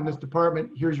 you're in this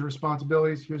department, here's your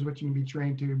responsibilities, here's what you can be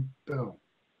trained to, boom,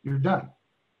 you're done.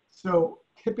 So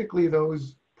typically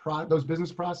those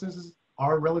business processes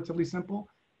are relatively simple,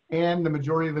 and the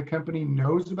majority of the company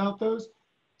knows about those.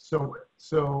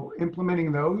 So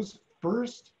implementing those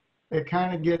first, it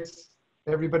kind of gets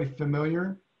everybody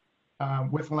familiar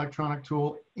with an electronic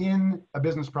tool in a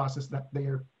business process that they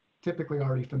are typically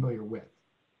already familiar with.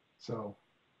 So,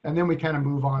 and then we kind of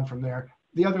move on from there.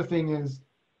 The other thing is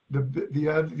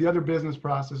the other business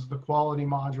processes, the quality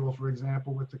module, for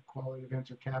example, with the quality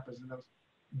events or CAPAs and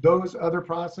those other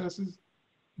processes,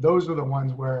 those are the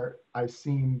ones where I've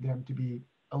seen them to be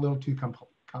a little too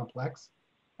complex,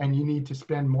 and you need to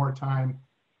spend more time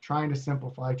trying to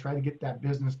simplify, try to get that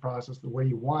business process the way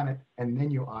you want it, and then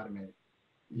you automate it.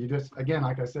 You just, again,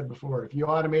 like I said before, if you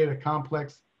automate a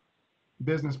complex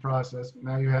business process,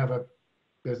 now you have a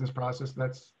business process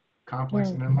that's complex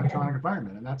in an electronic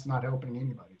environment, and that's not helping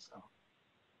anybody. So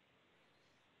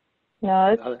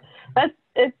no,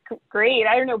 it's great.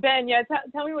 I don't know, Ben,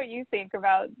 tell me what you think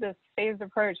about this phased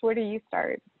approach. Where do you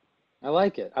start? I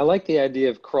like it. I like the idea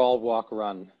of crawl, walk,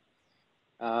 run.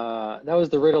 That was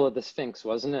the riddle of the Sphinx,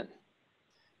 wasn't it?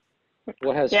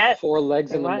 What has 4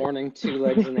 legs in the morning, 2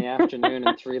 legs in the afternoon,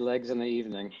 and 3 legs in the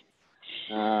evening?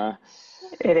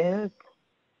 It is.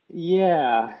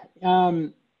 Yeah.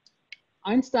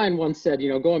 Einstein once said,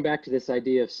 going back to this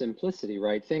idea of simplicity,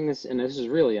 right? Things, and this is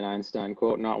really an Einstein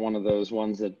quote, not one of those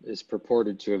ones that is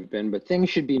purported to have been, but things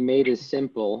should be made as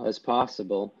simple as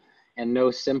possible and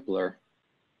no simpler.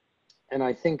 And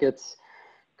I think it's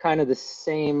kind of the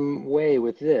same way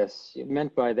with this.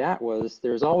 Meant by that was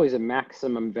there's always a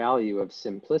maximum value of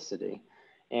simplicity,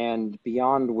 and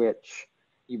beyond which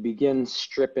you begin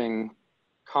stripping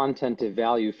content of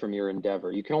value from your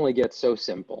endeavor. You can only get so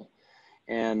simple,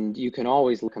 and you can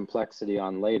always complexity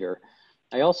on later.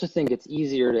 I also think it's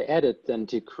easier to edit than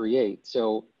to create.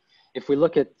 So if we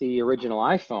look at the original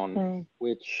iPhone,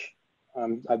 which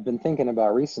I've been thinking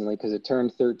about recently because it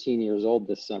turned 13 years old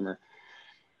this summer,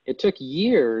 it took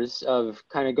years of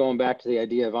kind of going back to the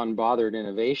idea of unbothered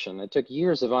innovation. It took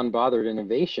years of unbothered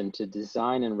innovation to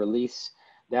design and release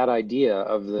that idea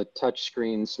of the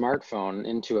touchscreen smartphone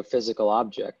into a physical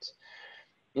object.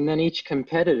 And then each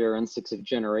competitor in successive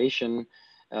generation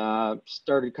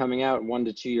started coming out 1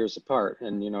 to 2 years apart.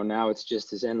 And, you know, now it's just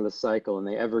this endless cycle and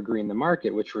they evergreen the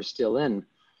market, which we're still in.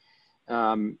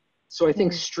 So I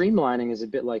think streamlining is a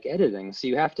bit like editing. So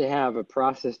you have to have a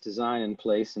process design in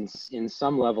place in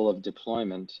some level of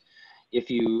deployment if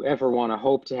you ever want to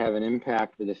hope to have an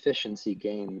impact with efficiency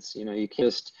gains. You know, you can't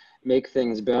just make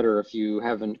things better if you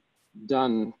haven't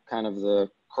done kind of the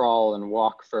crawl and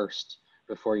walk first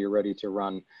before you're ready to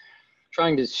run.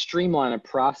 Trying to streamline a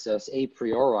process a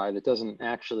priori that doesn't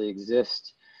actually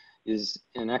exist is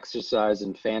an exercise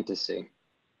in fantasy,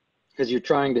 because you're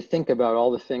trying to think about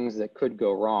all the things that could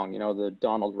go wrong. You know, the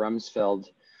Donald Rumsfeld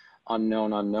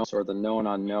unknown unknowns, or the known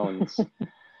unknowns.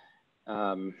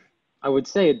 I would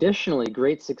say additionally,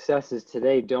 great successes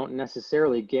today don't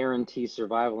necessarily guarantee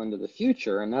survival into the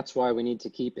future. And that's why we need to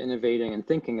keep innovating and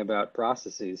thinking about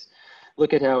processes.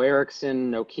 Look at how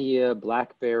Ericsson, Nokia,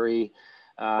 BlackBerry,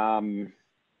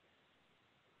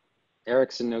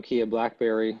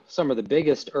 some of the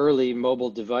biggest early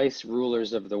mobile device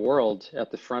rulers of the world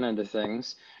at the front end of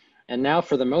things. And now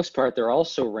for the most part, they're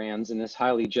also RANs in this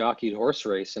highly jockeyed horse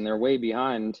race, and they're way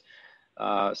behind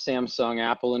Samsung,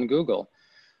 Apple, and Google.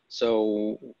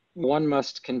 So one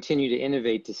must continue to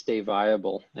innovate to stay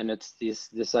viable. And it's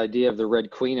this idea of the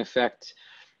Red Queen effect,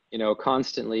 you know,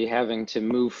 constantly having to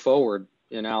move forward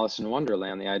in Alice in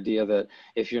Wonderland, the idea that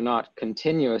if you're not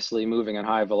continuously moving at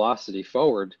high velocity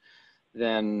forward,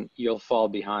 then you'll fall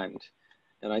behind.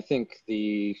 And I think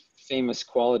the famous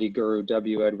quality guru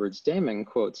W. Edwards Deming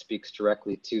quote speaks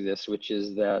directly to this, which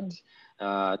is that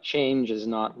change is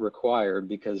not required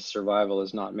because survival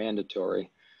is not mandatory.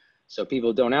 So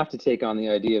people don't have to take on the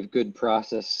idea of good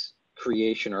process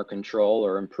creation or control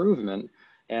or improvement.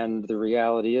 And the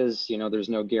reality is, you know, there's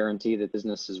no guarantee that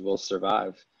businesses will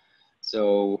survive.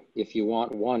 So if you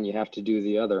want one, you have to do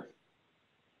the other.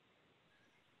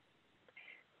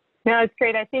 No, it's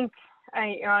great. I think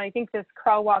this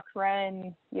crawl, walk,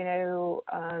 run,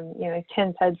 as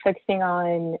Ken said, focusing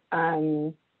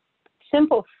on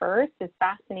simple first is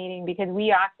fascinating, because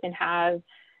we often have,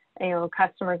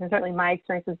 customers, and certainly my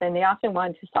experience has been, they often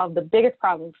want to solve the biggest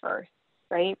problem first,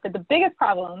 right? But the biggest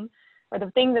problem, or the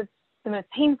thing that's the most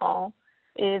painful,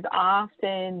 is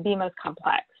often the most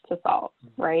complex to solve,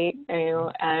 right?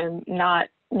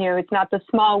 It's not the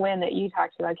small win that you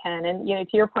talked about, Ken. And,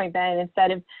 to your point, Ben,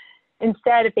 instead,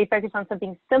 if they focus on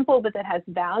something simple but that has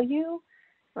value,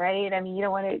 right? I mean, you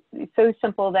don't want it, it's so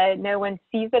simple that no one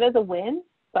sees it as a win,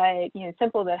 but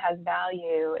simple that has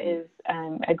value is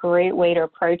a great way to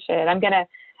approach it. I'm gonna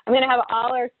have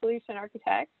all our solution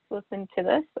architects listen to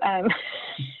this and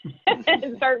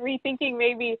start rethinking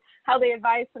maybe how they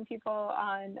advise some people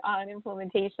on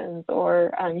implementations,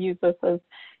 or use this as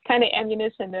kind of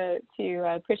ammunition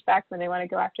to push back when they want to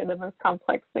go after the most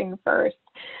complex thing first.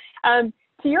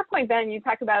 To your point, Ben, you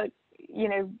talk about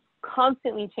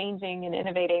constantly changing and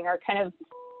innovating. Our kind of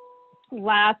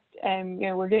last,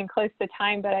 we're getting close to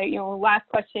time, but last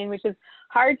question, which is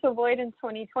hard to avoid in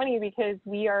 2020, because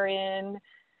we are in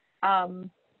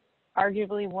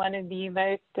arguably one of the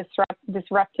most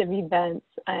disruptive events,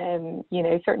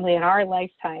 certainly in our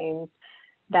lifetimes,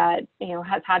 that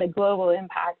has had a global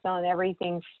impact on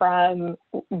everything from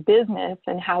business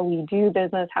and how we do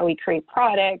business, how we create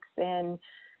products, and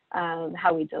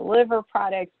how we deliver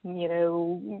products,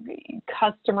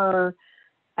 customer,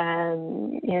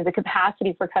 the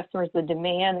capacity for customers, the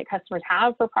demand that customers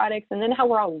have for products, and then how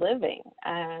we're all living,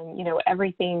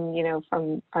 everything,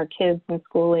 from our kids and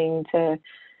schooling to,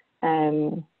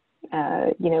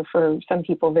 for some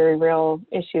people, very real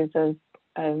issues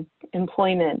of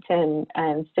employment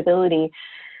and stability.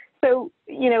 So,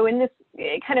 in this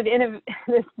kind of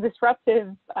this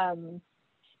disruptive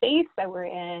space that we're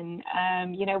in,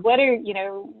 what are,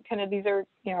 kind of, these are,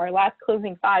 our last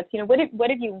closing thoughts, what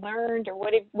have you learned, or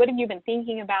what have you been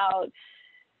thinking about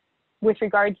with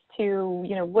regards to,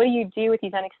 what do you do with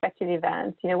these unexpected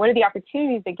events? What are the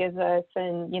opportunities it gives us?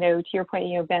 And, to your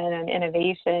point, Ben, on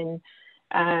innovation,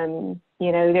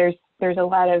 there's a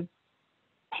lot of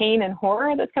pain and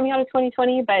horror that's coming out of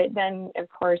 2020, but then of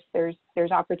course there's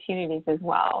opportunities as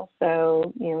well.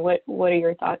 So, what are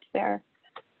your thoughts there?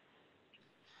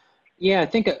 Yeah, I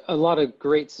think a lot of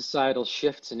great societal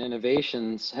shifts and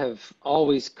innovations have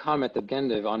always come at the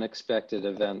end of unexpected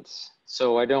events.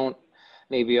 So I don't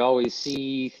maybe always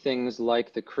see things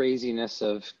like the craziness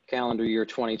of calendar year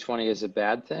 2020 as a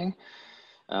bad thing.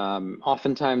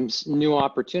 Oftentimes, new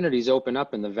opportunities open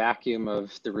up in the vacuum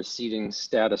of the receding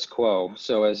status quo.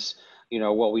 So as you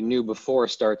know, what we knew before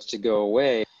starts to go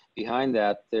away. Behind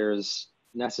that, there's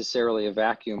necessarily a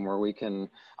vacuum where we can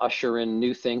usher in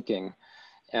new thinking.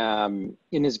 In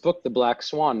his book, The Black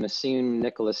Swan, Nassim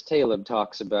Nicholas Taleb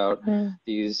talks about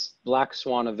these black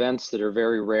swan events that are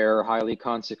very rare, highly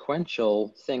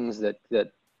consequential things that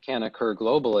can occur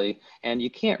globally. And you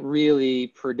can't really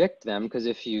predict them, because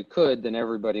if you could, then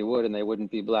everybody would, and they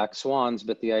wouldn't be black swans.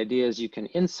 But the idea is you can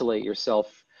insulate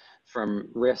yourself from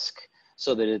risk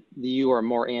so that you are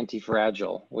more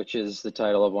anti-fragile, which is the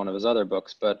title of one of his other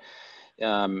books. But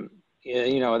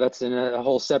you know, that's a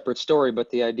whole separate story. But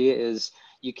the idea is,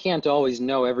 you can't always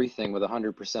know everything with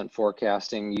 100%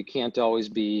 forecasting. You can't always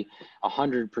be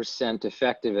 100%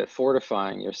 effective at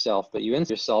fortifying yourself, but you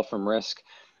insulate yourself from risk.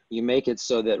 You make it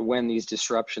so that when these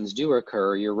disruptions do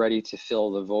occur, you're ready to fill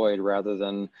the void rather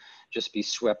than just be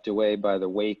swept away by the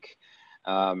wake.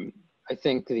 I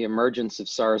think the emergence of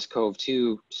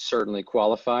SARS-CoV-2 certainly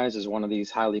qualifies as one of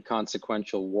these highly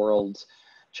consequential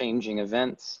world-changing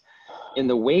events. In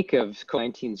the wake of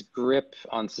COVID-19's grip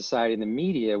on society and the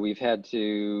media, we've had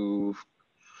to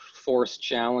force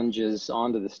challenges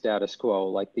onto the status quo,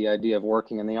 like the idea of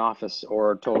working in the office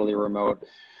or totally remote.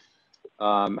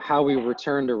 How we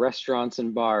return to restaurants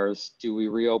and bars. Do we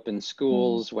reopen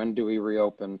schools? When do we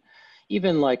reopen?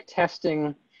 Even like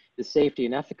testing the safety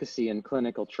and efficacy in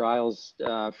clinical trials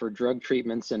for drug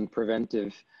treatments and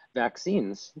preventive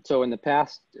vaccines. So in the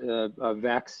past, a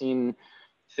vaccine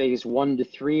phase 1 to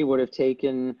 3 would have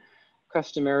taken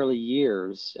customarily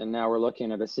years. And now we're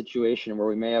looking at a situation where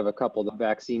we may have a couple of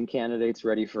vaccine candidates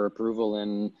ready for approval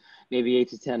in maybe 8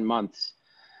 to 10 months.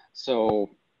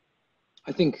 So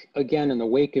I think, again, in the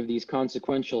wake of these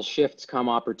consequential shifts come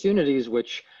opportunities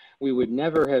which we would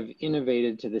never have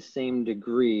innovated to the same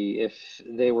degree if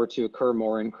they were to occur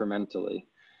more incrementally.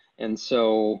 And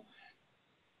so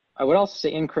I would also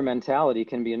say incrementality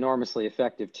can be enormously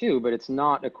effective too, but it's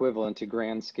not equivalent to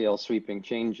grand scale sweeping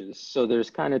changes. So there's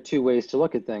kind of two ways to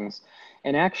look at things.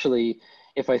 And actually,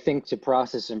 if I think to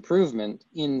process improvement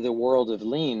in the world of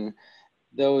lean,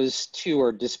 those two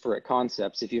are disparate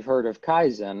concepts. If you've heard of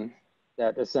Kaizen,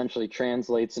 that essentially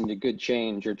translates into good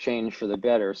change or change for the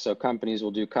better. So companies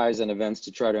will do Kaizen events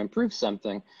to try to improve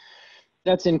something.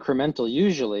 That's incremental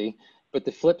usually. But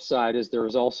the flip side is there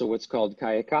is also what's called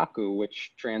kaikaku,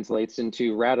 which translates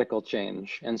into radical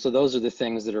change. And so those are the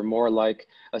things that are more like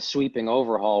a sweeping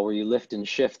overhaul where you lift and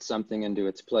shift something into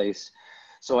its place.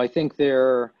 So I think there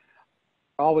are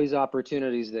always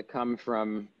opportunities that come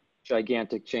from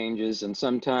gigantic changes. And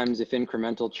sometimes if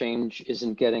incremental change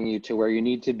isn't getting you to where you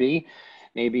need to be,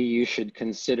 maybe you should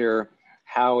consider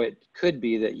how it could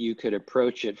be that you could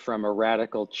approach it from a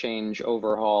radical change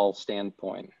overhaul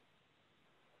standpoint.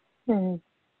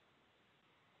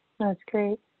 That's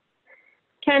great.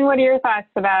 Ken, what are your thoughts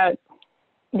about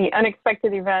the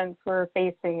unexpected events we're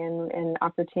facing and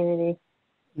opportunity?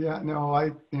 Yeah,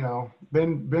 no,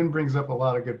 Ben brings up a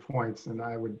lot of good points, and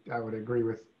I would agree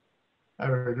with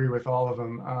all of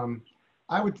them.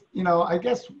 I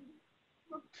guess,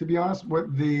 to be honest, what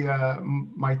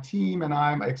my team and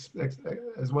I,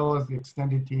 as well as the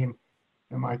extended team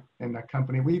in the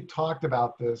company, we've talked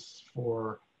about this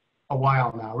for a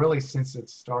while now, really since it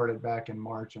started back in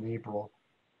March and April.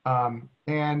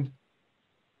 And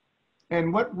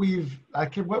what we've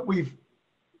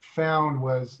found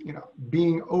was,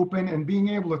 being open and being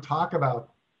able to talk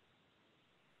about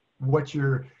what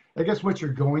you're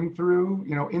going through,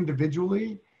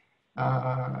 individually,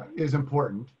 is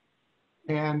important.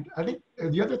 And I think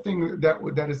the other thing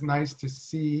that is nice to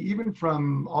see, even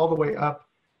from all the way up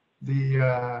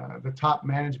the top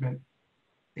management,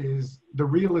 is the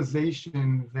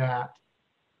realization that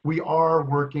we are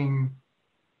working,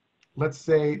 let's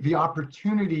say, the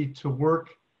opportunity to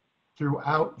work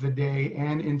throughout the day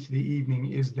and into the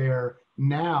evening is there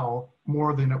now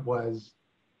more than it was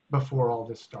before all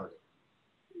this started.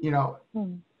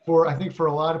 I think for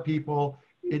a lot of people,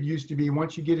 it used to be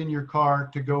once you get in your car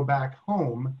to go back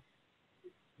home,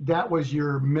 that was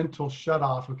your mental shut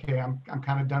off. Okay, I'm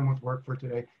kind of done with work for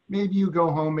today. Maybe you go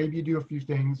home, maybe you do a few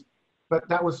things, but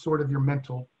that was sort of your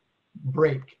mental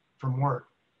break from work.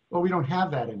 Well, we don't have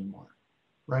that anymore,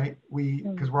 right?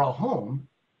 Because we're all home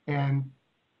and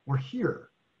we're here.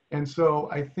 And so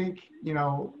I think,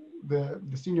 the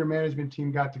senior management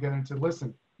team got together and said,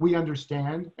 listen, we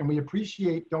understand and we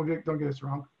appreciate, don't get us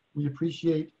wrong, We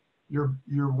appreciate your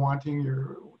wanting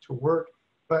to work,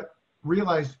 but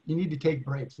realize you need to take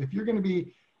breaks. If you're going to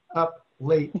be up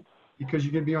late because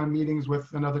you're going to be on meetings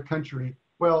with another country,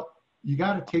 well, you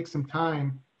got to take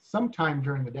sometime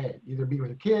during the day, either be with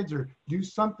the kids or do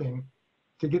something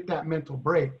to get that mental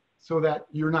break so that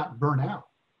you're not burnt out.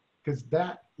 Because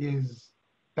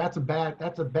that's a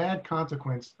bad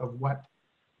consequence of what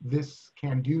this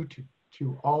can do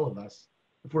to all of us.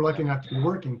 If we're lucky enough to be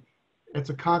working, it's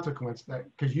a consequence that,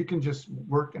 because you can just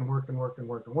work and work and work and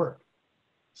work and work.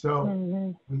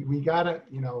 So we gotta,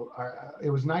 it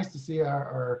was nice to see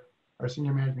our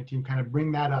senior management team kind of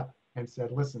bring that up and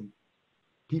said, listen,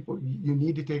 people, you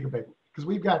need to take a break, because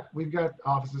we've got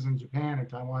offices in Japan and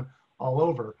Taiwan all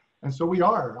over, and so we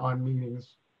are on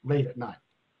meetings late at night,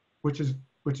 which is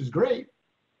great,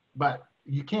 but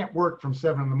you can't work from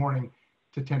 7 in the morning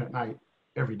to 10 at night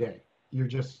every day. You're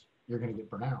going to get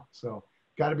burnt out. So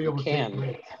got to be able to take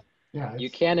breaks. Yeah, you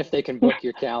can if they can book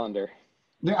your calendar.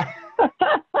 Yeah.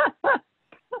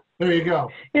 There you go.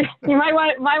 You might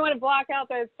want to block out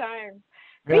those times.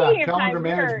 Yeah, calendar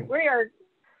management. We are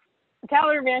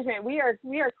calendar management. We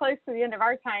are close to the end of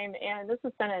our time, and this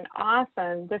has been an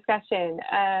awesome discussion.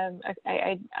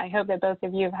 I hope that both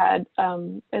of you have had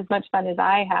as much fun as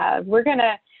I have.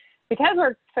 Because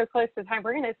we're so close to time,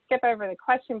 we're gonna skip over the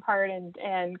question part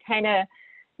and kind of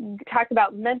talk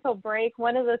about mental break.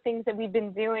 One of the things that we've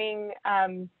been doing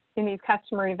in these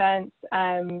customer events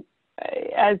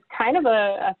as kind of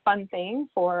a fun thing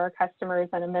for our customers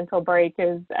and a mental break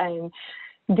is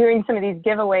doing some of these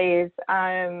giveaways,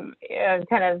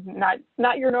 kind of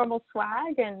not your normal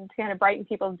swag, and to kind of brighten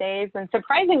people's days. And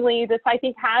surprisingly, this I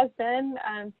think has been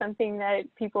something that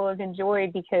people have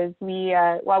enjoyed, because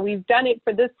while we've done it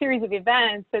for this series of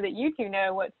events, so that you two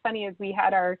know, what's funny is we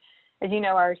had our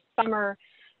summer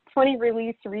 20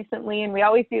 release recently, and we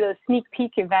always do those sneak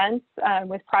peek events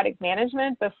with product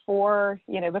management before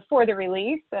the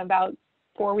release, about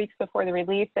 4 weeks before the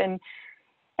release.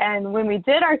 And when we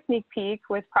did our sneak peek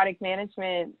with product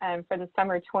management for the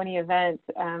summer 20 event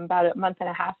about a month and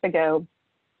a half ago,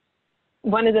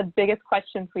 one of the biggest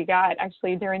questions we got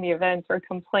actually during the event, or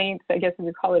complaints, I guess we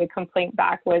would call it a complaint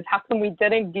back, was how come we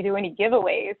didn't do any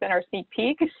giveaways in our sneak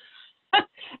peek?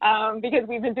 Because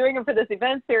we've been doing them for this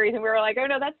event series, and we were like, oh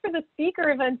no, that's for the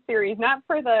speaker event series, not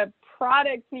for the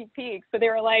product sneak peek. So they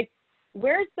were like,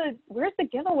 where's the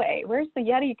giveaway? Where's the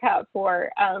Yeti cup for?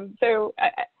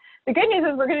 The good news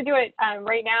is we're going to do it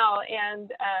right now.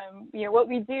 And what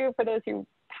we do, for those who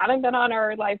haven't been on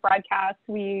our live broadcast,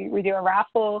 we do a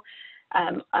raffle.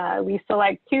 We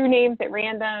select 2 names at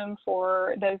random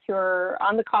for those who are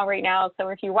on the call right now. So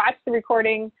if you watch the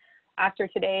recording after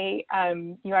today,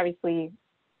 you obviously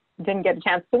didn't get a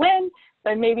chance to win,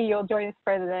 but maybe you'll join us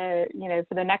for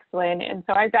the next one. And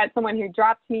so I've got someone who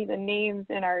dropped me the names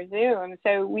in our Zoom.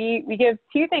 So we give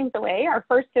 2 things away. Our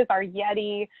first is our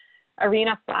Yeti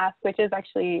Arena Flask, which is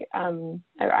actually,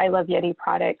 I love Yeti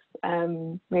products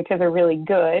because they're really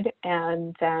good.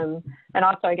 And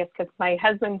also, I guess, because my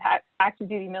husband's active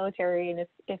duty military, and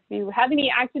if you have any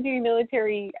active duty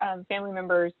military family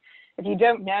members, if you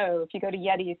don't know, if you go to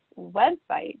Yeti's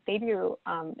website, they do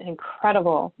an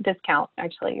incredible discount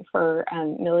actually for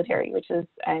military, which is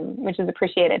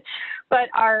appreciated. But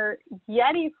our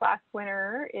Yeti Flask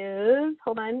winner is,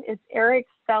 it's Eric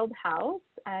Feldhaus,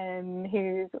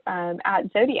 who's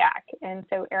at Zodiac. And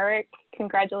so Eric,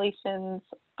 congratulations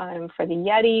for the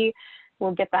Yeti.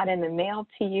 We'll get that in the mail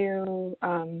to you,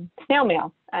 snail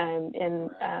mail,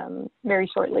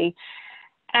 very shortly.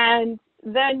 And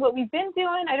then what we've been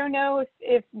doing, I don't know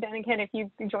if Ben and Ken, if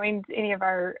you've joined any of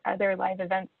our other live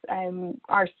events,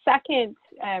 our second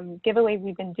giveaway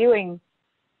we've been doing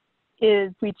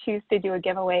is we choose to do a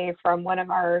giveaway from one of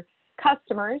our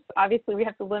customers. Obviously, we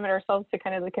have to limit ourselves to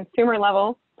kind of the consumer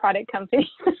level product companies.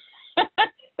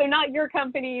 So not your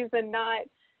companies, and not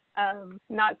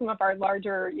some of our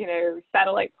larger,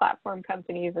 satellite platform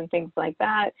companies and things like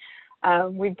that.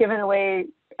 We've given away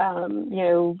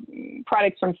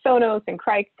products from Sonos and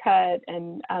Cricut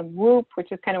and Whoop,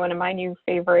 which is kind of one of my new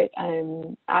favorite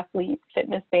athlete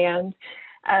fitness band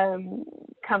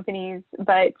companies.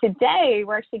 But today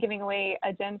we're actually giving away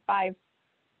a Gen 5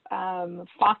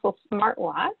 Fossil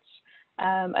smartwatch,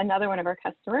 another one of our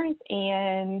customers,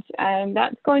 and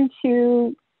that's going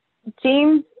to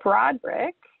James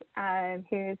Broderick,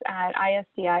 who's at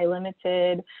ISDI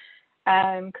Limited.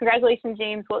 Congratulations,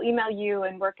 James. We'll email you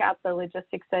and work out the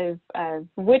logistics of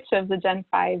which of the Gen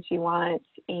 5s you want,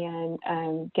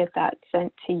 and get that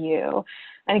sent to you.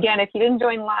 And again, if you didn't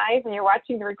join live and you're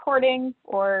watching the recording,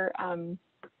 or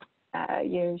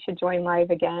you should join live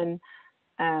again,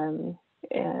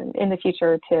 in the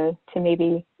future to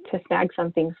maybe to snag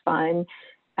something fun.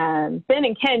 Ben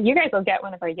and Ken, you guys will get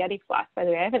one of our Yeti flasks, by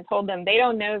the way. I haven't told them. They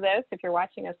don't know this if you're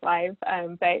watching us live,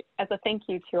 but as a thank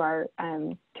you to our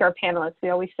panelists, we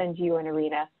always send you an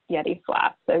Arena Yeti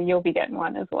flask, so you'll be getting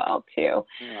one as well, too.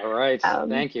 All right.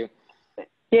 Thank you.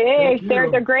 Yay,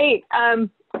 they're great.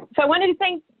 So I wanted to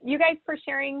thank you guys for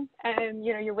sharing,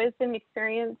 your wisdom,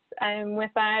 experience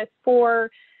with us.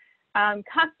 For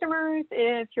customers,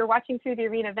 if you're watching through the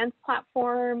Arena Events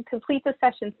platform, complete the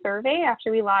session survey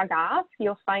after we log off.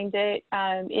 You'll find it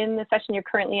in the session you're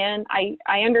currently in.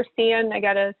 I understand, I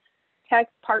got a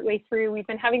text partway through. We've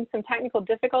been having some technical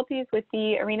difficulties with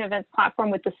the Arena Events platform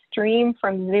with the stream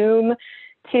from Zoom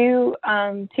to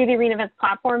the Arena Events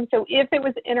platform. So if it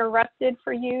was interrupted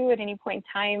for you at any point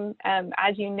in time,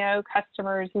 as you know,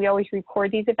 customers, we always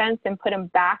record these events and put them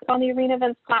back on the Arena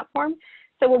Events platform.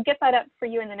 So we'll get that up for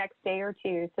you in the next day or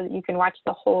two so that you can watch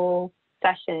the whole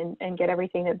session and get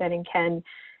everything that Ben and Ken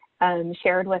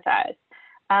shared with us.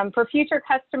 For future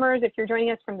customers, if you're joining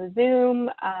us from the Zoom,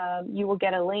 you will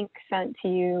get a link sent to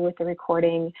you with the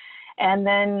recording. And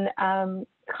then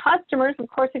customers, of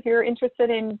course, if you're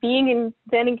interested in being in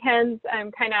Ben and Ken's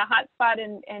kind of hotspot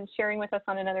and sharing with us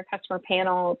on another customer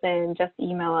panel, then just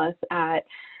email us at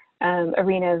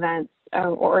Arena Events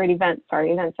events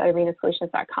at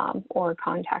arenasolutions.com, or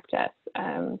contact us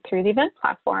through the event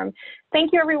platform.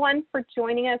 Thank you, everyone, for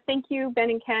joining us. Thank you, Ben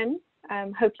and Ken.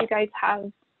 Hope you guys have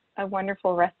a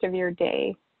wonderful rest of your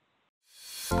day.